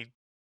 and you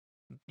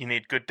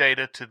need good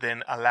data to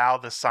then allow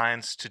the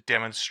science to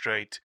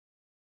demonstrate,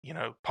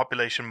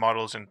 population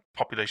models and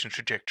population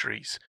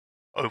trajectories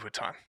over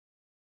time.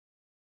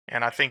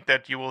 And I think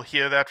that you will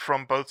hear that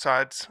from both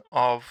sides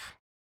of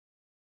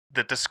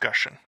the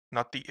discussion,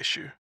 not the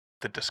issue,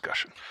 the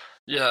discussion.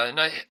 Yeah, and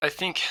I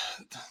think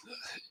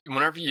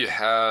whenever you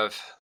have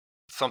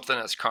something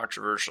as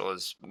controversial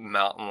as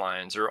mountain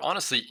lions, or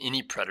honestly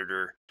any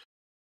predator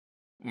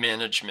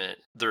management,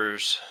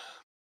 there's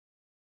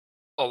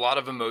a lot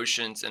of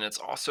emotions, and it's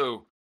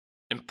also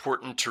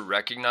important to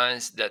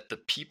recognize that the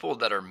people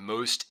that are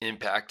most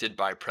impacted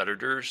by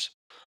predators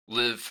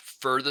live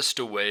furthest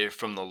away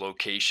from the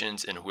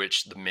locations in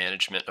which the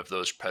management of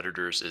those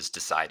predators is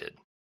decided.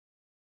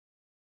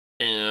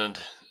 And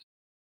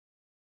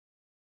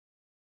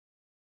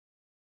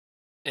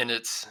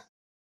it's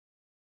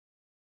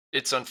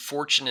it's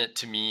unfortunate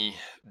to me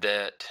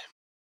that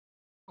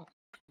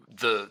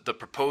the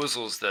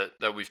proposals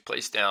that we've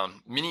placed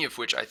down, many of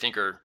which I think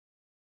are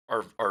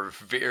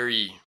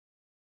very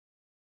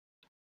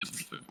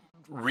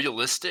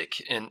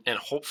realistic and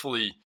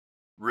hopefully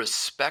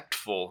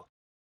respectful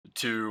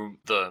to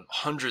the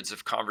hundreds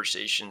of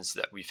conversations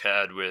that we've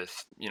had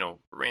with,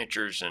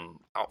 ranchers and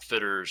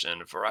outfitters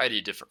and a variety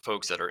of different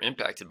folks that are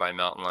impacted by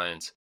mountain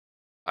lions.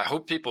 I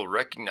hope people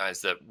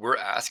recognize that we're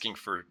asking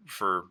for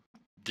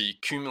the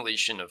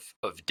accumulation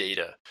of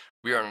data.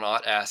 We are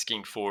not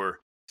asking for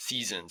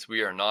seasons.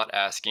 We are not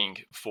asking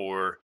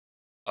for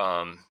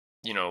um,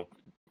 you know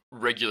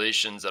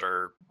regulations that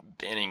are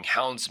banning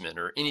houndsmen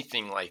or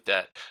anything like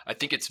that. I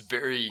think it's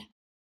very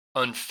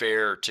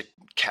unfair to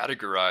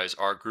categorize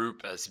our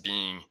group as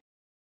being,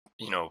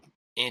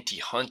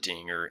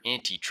 anti-hunting or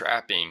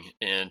anti-trapping.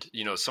 And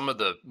some of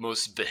the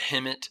most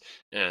vehement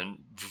and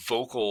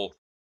vocal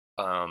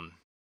um,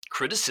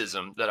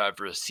 criticism that I've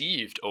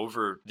received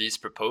over these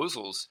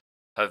proposals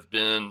have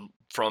been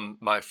from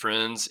my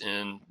friends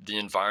in the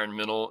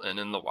environmental and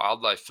in the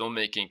wildlife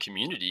filmmaking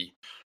community,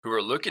 who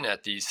are looking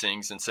at these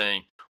things and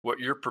saying, what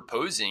you're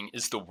proposing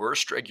is the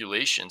worst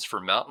regulations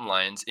for mountain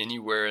lions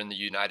anywhere in the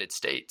United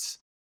States.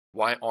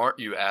 Why aren't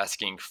you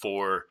asking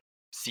for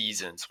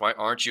seasons? Why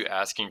aren't you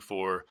asking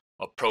for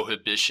a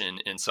prohibition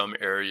in some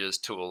areas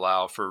to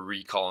allow for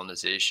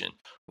recolonization?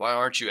 Why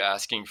aren't you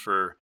asking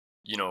for,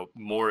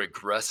 more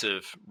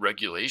aggressive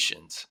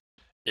regulations?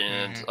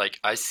 And like,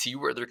 I see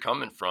where they're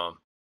coming from,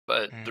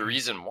 but the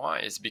reason why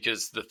is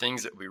because the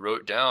things that we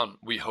wrote down,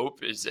 we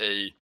hope is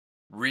a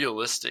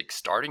realistic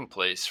starting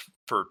place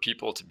for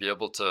people to be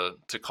able to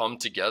come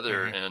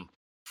together and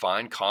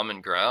find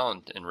common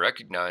ground and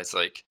recognize,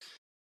 like,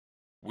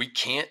 we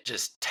can't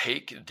just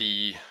take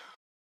the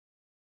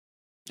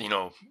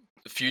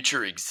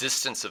future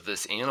existence of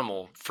this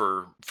animal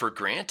for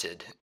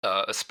granted,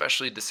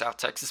 especially the South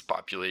Texas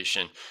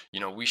population.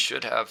 We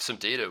should have some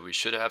data, we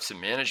should have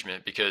some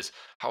management, because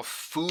how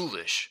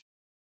foolish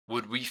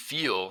would we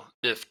feel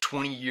if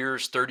 20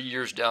 years, 30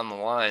 years down the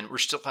line, we're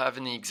still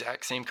having the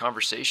exact same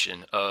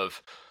conversation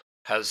of,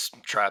 has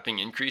trapping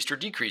increased or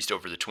decreased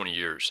over the 20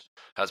 years?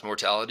 Has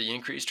mortality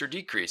increased or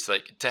decreased?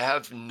 Like, to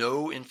have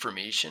no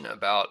information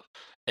about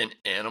an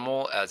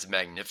animal as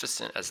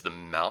magnificent as the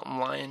mountain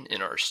lion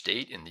in our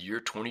state in the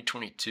year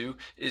 2022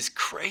 is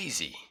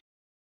crazy.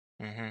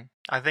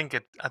 I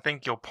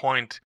think your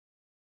point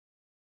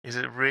is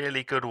a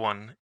really good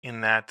one,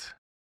 in that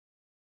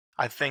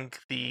I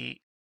think the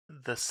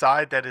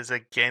side that is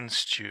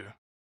against you,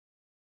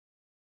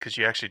 because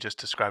you actually just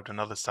described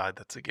another side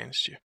that's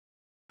against you.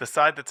 The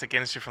side that's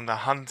against you from the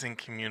hunting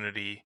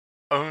community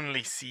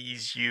only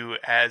sees you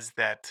as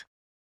that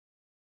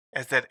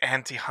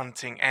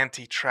anti-hunting,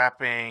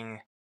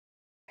 anti-trapping,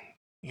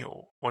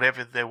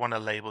 whatever they want to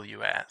label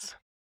you as.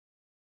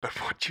 But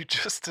what you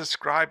just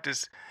described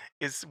is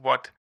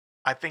what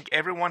I think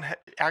everyone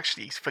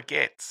actually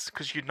forgets,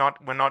 because we're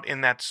not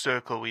in that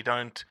circle. We're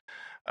not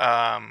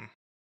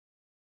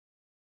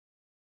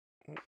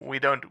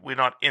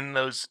in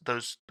those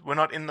we're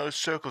not in those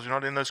circles. We're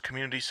not in those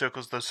community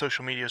circles, those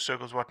social media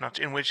circles, whatnot,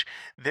 in which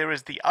there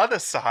is the other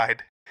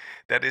side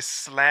that is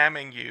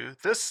slamming you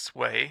this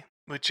way,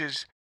 which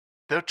is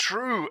the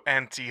true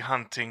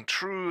anti-hunting,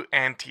 true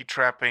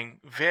anti-trapping,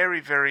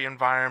 very, very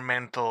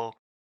environmental.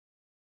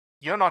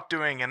 You're not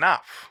doing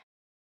enough.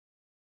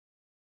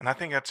 And I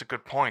think that's a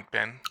good point,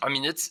 Ben. I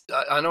mean,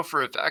 I know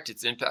for a fact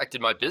it's impacted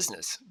my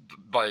business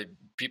by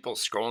people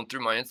scrolling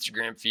through my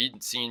Instagram feed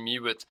and seeing me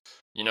with,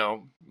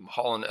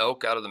 hauling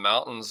elk out of the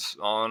mountains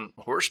on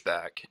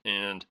horseback.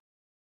 And,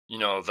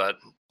 that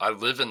I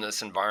live in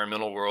this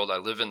environmental world. I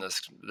live in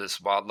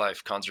this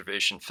wildlife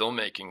conservation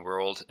filmmaking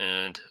world.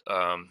 And,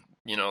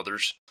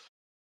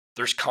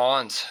 there's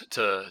cons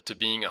to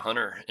being a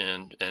hunter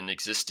and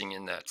existing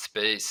in that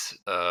space.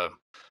 I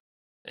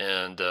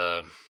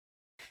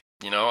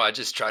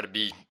just try to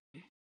be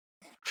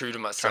true to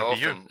myself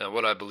and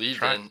what I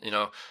believe in.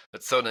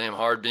 It's so damn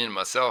hard being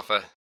myself.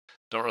 I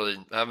don't really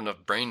have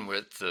enough brain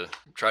width to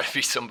try to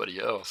be somebody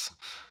else.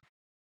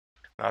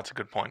 No, that's a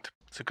good point.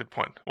 It's a good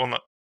point. Well,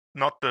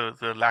 not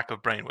the lack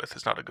of brain width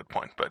is not a good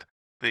point, but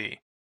the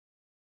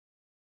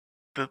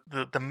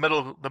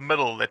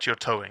middle that you're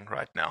towing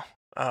right now.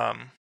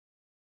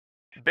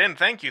 Ben,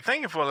 thank you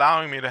for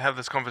allowing me to have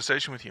this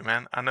conversation with you,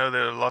 man. I know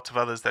there are lots of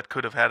others that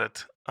could have had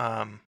it.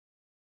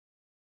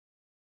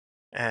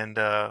 And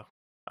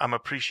I'm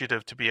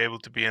appreciative to be able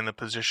to be in the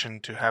position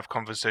to have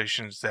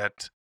conversations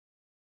that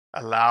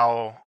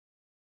allow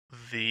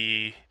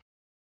the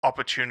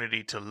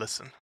opportunity to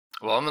listen.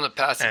 Well, I'm going to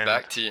pass it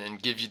back to you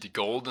and give you the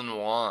golden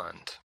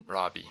wand,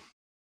 Robbie.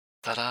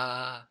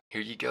 Ta-da!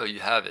 Here you go. You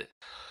have it.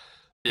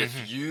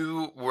 If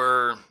you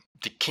were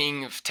the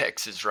king of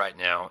Texas right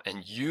now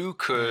and you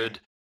could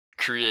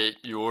create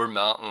your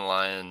mountain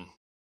lion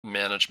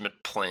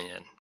management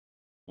plan,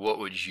 what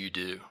would you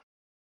do?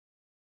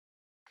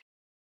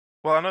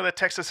 Well, I know that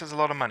Texas has a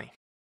lot of money.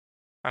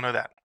 I know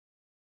that.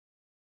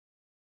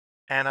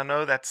 And I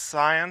know that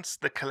science,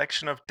 the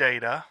collection of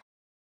data,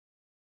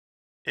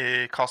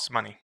 it costs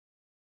money.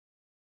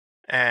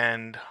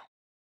 And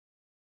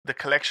the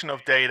collection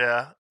of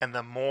data and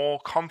the more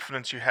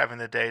confidence you have in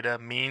the data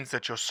means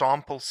that your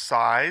sample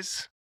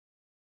size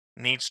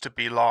needs to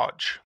be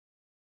large.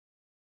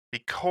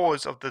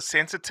 Because of the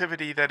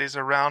sensitivity that is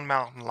around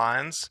mountain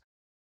lions,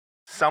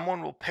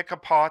 someone will pick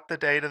apart the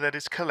data that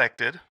is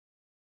collected.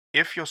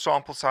 If your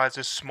sample size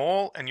is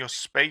small and your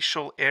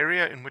spatial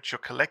area in which you're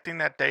collecting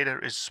that data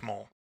is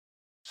small.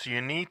 So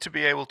you need to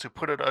be able to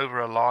put it over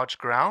a large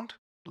ground,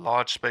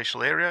 large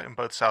spatial area in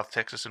both South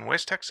Texas and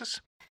West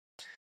Texas.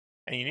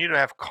 And you need to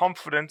have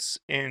confidence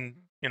in,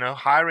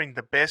 hiring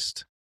the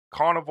best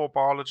carnivore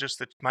biologists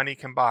that money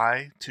can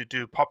buy to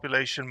do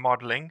population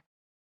modeling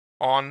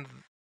on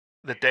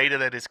the data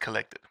that is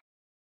collected.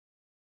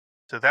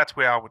 So that's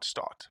where I would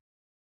start.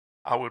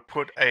 I would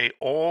put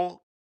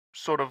all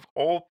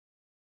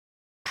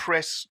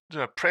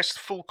pressed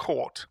full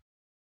court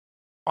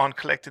on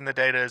collecting the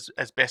data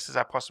as best as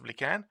I possibly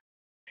can.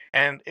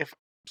 And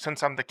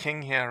since I'm the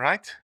king here,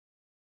 right?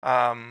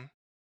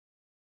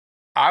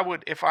 I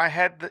would, if I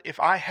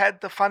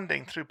had the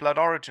funding through Blood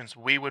Origins,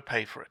 we would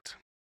pay for it.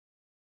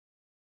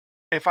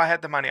 If I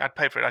had the money, I'd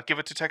pay for it. I'd give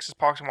it to Texas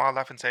Parks and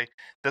Wildlife and say,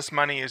 this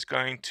money is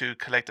going to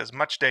collect as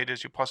much data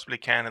as you possibly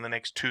can in the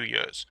next 2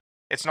 years.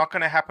 It's not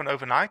going to happen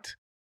overnight.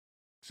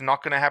 It's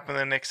not going to happen in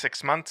the next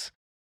 6 months.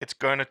 It's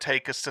going to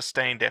take a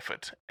sustained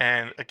effort.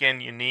 And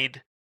again, you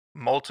need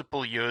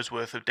multiple years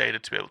worth of data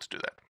to be able to do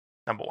that.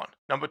 Number one.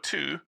 Number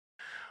two,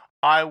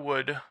 I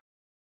would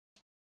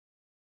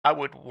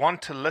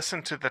want to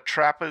listen to the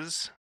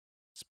trappers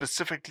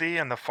specifically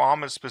and the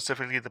farmers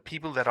specifically, the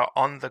people that are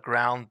on the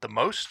ground the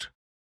most,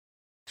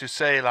 to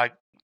say, like,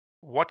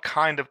 what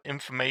kind of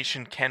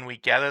information can we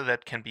gather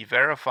that can be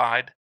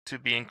verified to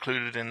be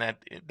included in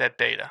that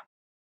data.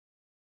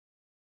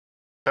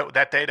 But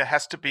that data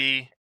has to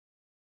be,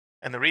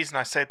 and the reason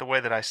I say it the way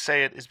that I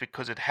say it is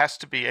because it has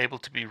to be able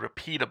to be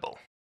repeatable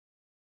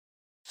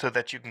so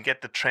that you can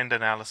get the trend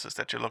analysis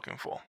that you're looking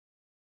for.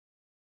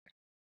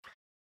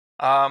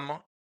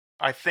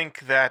 I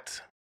think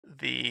that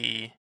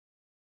the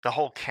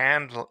whole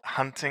canned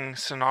hunting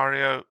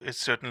scenario is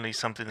certainly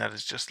something that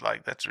is just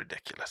like, that's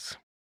ridiculous.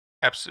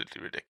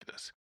 Absolutely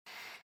ridiculous.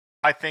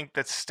 I think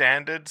that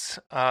standards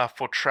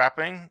for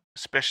trapping,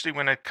 especially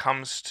when it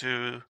comes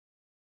to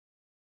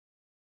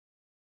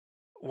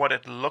what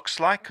it looks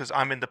like, because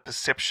I'm in the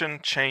perception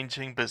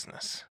changing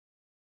business.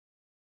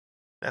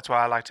 That's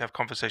why I like to have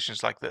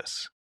conversations like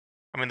this.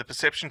 I'm in the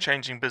perception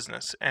changing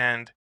business,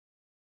 and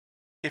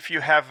if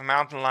you have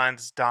mountain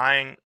lions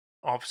dying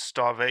of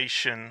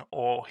starvation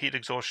or heat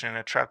exhaustion in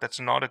a trap, that's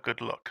not a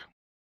good look.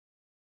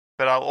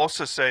 But I'll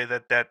also say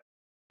that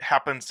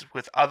happens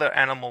with other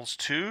animals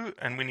too,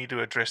 and we need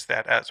to address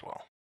that as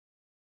well.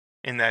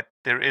 In that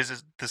there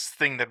is this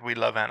thing that we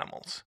love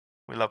animals.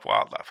 We love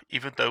wildlife,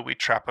 even though we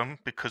trap them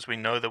because we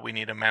know that we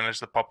need to manage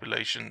the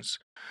populations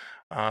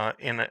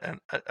in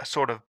a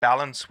sort of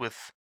balance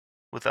with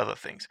other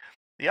things.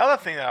 The other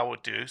thing that I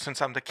would do,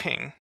 since I'm the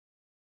king,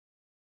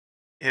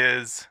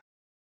 is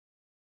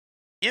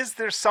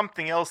there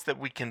something else that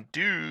we can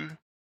do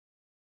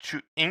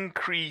to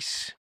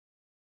increase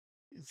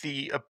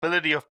the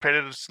ability of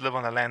predators to live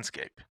on the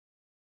landscape,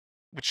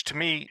 which to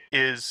me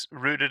is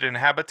rooted in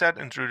habitat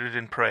and rooted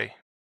in prey.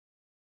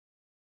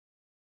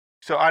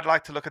 So I'd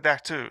like to look at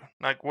that too.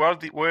 Like, where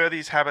are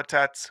these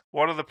habitats?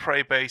 What are the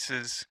prey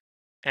bases?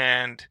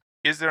 And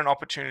is there an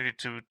opportunity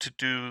to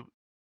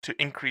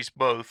increase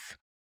both?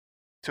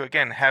 To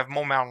again have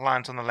more mountain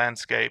lions on the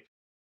landscape,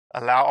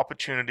 allow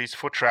opportunities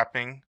for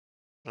trapping,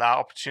 allow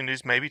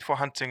opportunities maybe for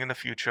hunting in the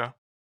future,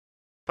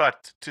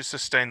 but to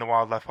sustain the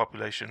wildlife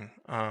population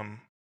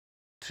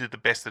to the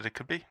best that it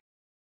could be.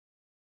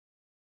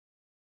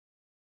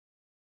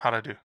 How'd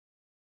I do?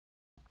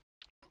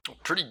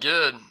 Pretty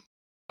good.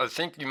 I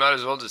think you might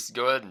as well just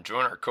go ahead and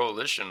join our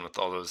coalition with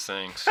all those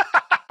things.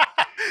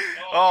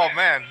 Oh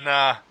man,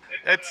 nah.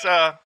 It's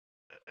I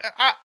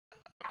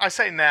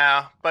say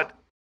nah, but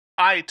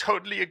I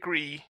totally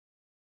agree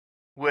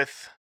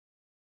with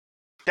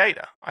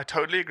data. I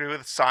totally agree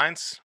with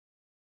science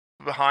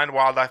behind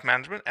wildlife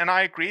management, and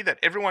I agree that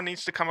everyone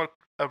needs to come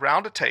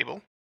around a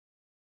table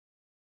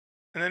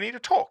and they need to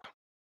talk.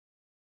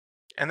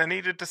 And they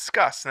need to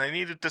discuss, and they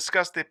need to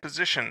discuss their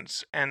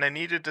positions, and they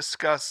need to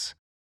discuss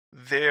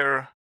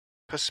their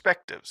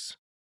perspectives.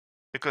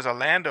 Because a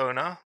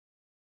landowner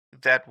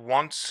that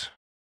wants,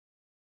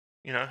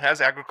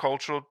 has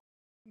agricultural,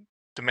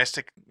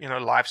 domestic,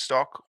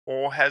 livestock,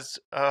 or has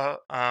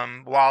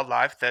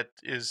wildlife that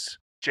is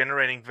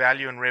generating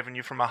value and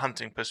revenue from a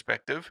hunting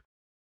perspective,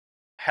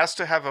 has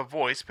to have a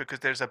voice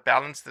because there's a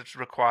balance that's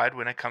required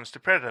when it comes to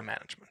predator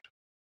management.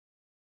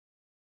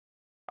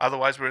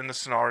 Otherwise, we're in the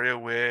scenario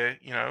where,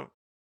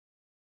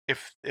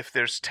 if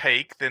there's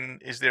take, then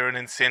is there an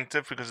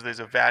incentive because there's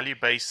a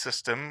value-based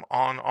system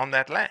on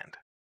that land?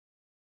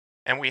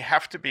 And we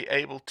have to be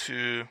able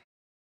to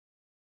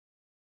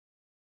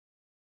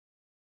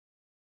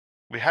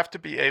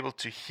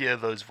hear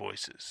those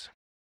voices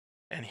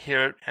and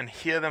hear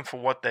them for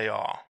what they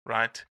are,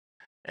 right?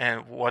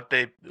 and what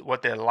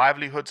their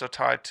livelihoods are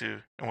tied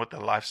to and what their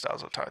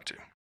lifestyles are tied to.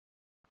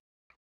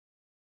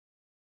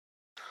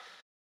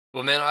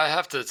 Well, man, I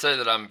have to say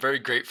that I'm very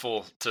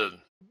grateful to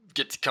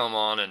get to come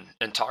on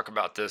and talk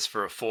about this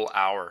for a full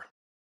hour.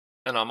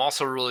 And I'm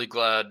also really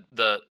glad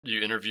that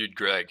you interviewed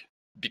Greg,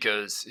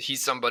 because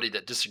he's somebody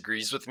that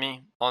disagrees with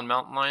me on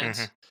mountain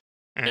lions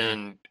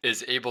and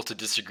is able to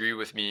disagree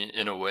with me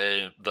in a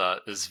way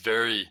that is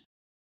very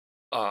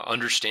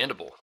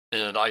understandable.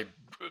 And I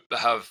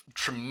have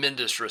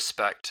tremendous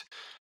respect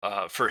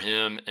for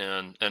him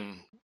and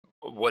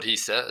what he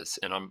says.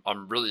 And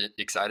I'm really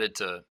excited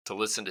to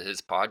listen to his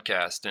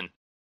podcast. And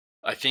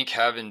I think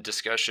having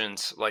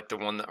discussions like the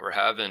one that we're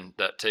having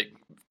that take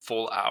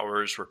full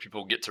hours, where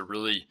people get to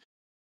really,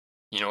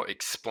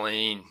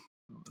 explain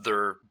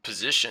their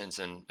positions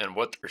and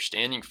what they're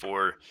standing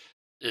for,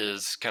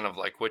 is kind of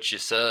like what you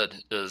said,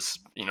 is,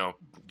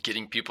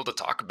 getting people to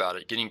talk about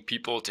it, getting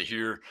people to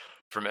hear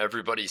from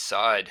everybody's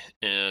side.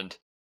 And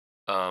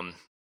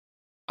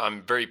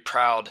I'm very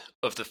proud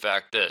of the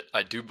fact that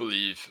I do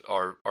believe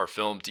our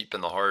film Deep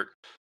in the Heart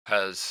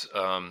has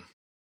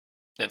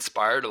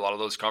inspired a lot of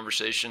those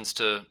conversations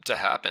to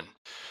happen.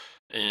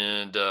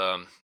 And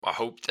I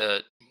hope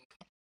that,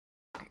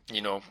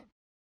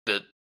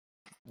 that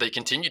they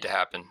continue to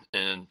happen.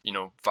 And,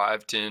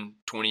 5, 10,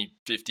 20,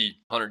 50,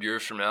 100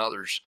 years from now,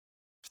 there's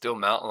still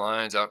mountain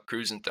lions out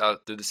cruising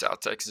through the South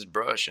Texas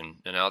brush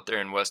and out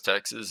there in West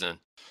Texas. And,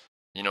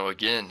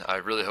 again, I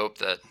really hope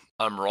that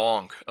I'm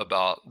wrong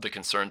about the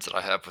concerns that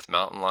I have with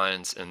mountain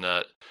lions, and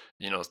that,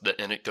 the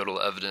anecdotal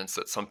evidence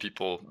that some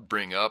people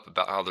bring up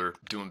about how they're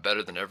doing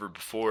better than ever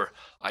before.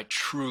 I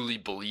truly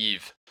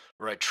believe,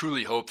 or I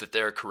truly hope that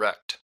they're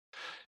correct.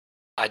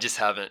 I just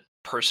haven't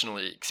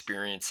personally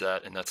experienced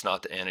that, and that's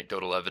not the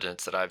anecdotal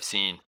evidence that I've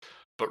seen.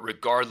 But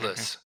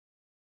regardless,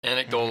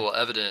 anecdotal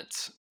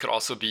evidence could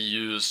also be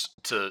used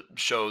to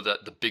show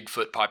that the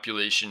Bigfoot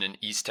population in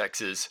East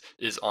Texas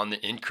is on the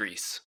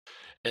increase,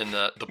 and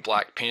that the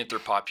Black Panther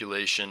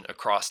population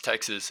across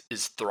Texas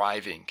is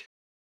thriving.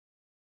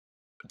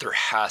 There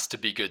has to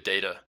be good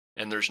data,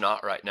 and there's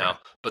not right now.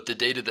 But the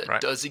data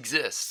that does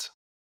exist,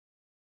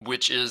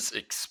 which is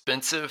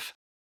expensive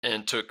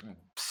and took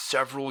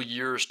several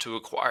years to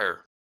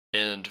acquire,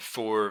 and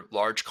for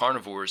large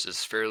carnivores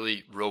is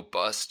fairly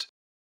robust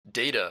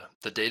data.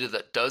 The data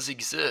that does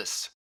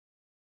exist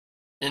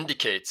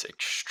indicates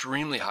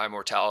extremely high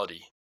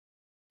mortality,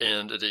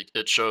 and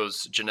it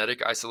shows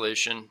genetic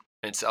isolation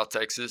in South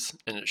Texas,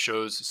 and it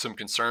shows some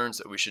concerns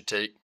that we should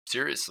take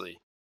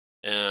seriously.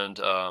 And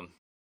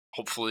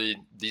hopefully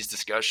these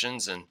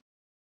discussions and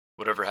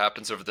whatever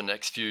happens over the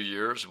next few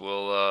years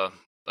will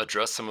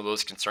address some of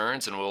those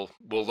concerns, and we'll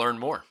learn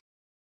more.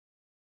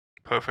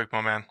 Perfect,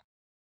 my man.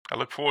 I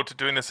look forward to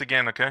doing this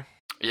again, okay?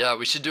 Yeah,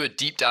 we should do a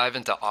deep dive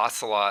into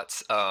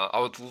ocelots. I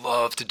would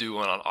love to do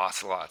one on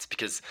ocelots,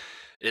 because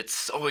it's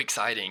so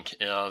exciting.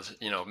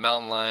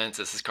 Mountain lions,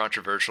 this is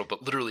controversial,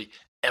 but literally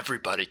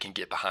everybody can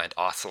get behind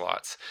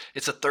ocelots.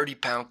 It's a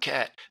 30-pound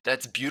cat.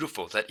 That's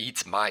beautiful. That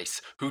eats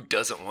mice. Who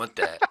doesn't want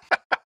that?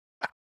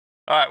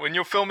 All right, when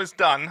your film is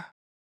done,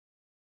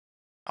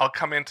 I'll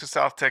come into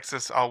South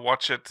Texas. I'll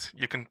watch it.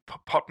 You can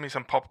pop me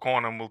some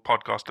popcorn and we'll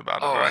podcast about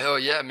it. Oh, right? Hell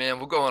yeah, man.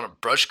 We'll go on a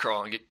brush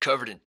crawl and get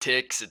covered in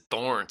ticks and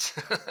thorns.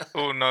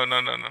 Oh, no.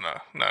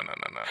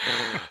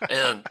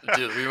 And,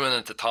 dude, we went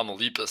into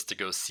Tamaulipas to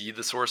go see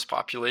the source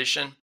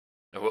population.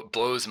 And what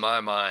blows my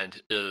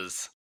mind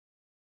is,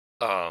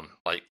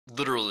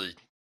 literally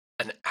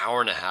an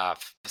hour and a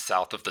half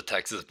south of the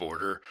Texas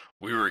border,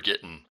 we were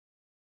getting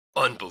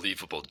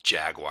unbelievable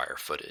jaguar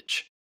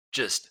footage.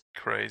 Just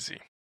crazy.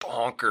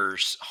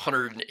 Bonkers,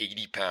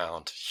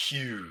 180-pound,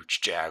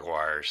 huge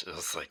jaguars. It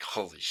was like,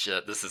 holy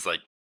shit, this is like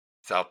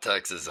South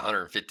Texas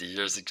 150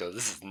 years ago.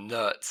 This is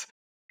nuts.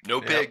 No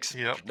pigs.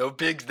 No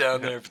pigs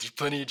down there, but there's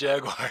plenty of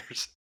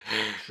jaguars.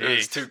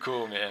 It's too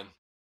cool, man.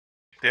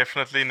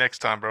 Definitely next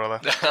time, brother.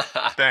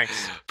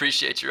 Thanks.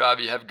 Appreciate you,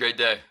 Robbie. Have a great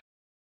day.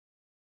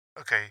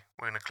 Okay,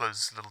 we're going to close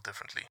this a little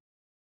differently.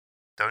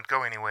 Don't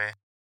go anywhere.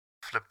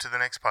 Flip to the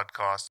next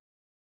podcast.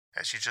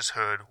 As you just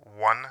heard,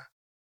 one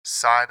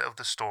side of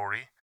the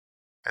story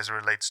as it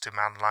relates to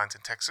mountain lions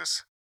in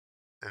Texas.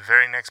 The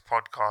very next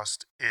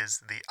podcast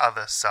is the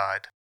other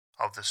side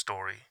of the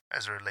story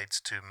as it relates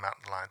to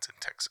mountain lions in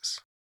Texas.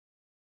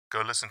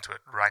 Go listen to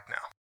it right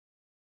now.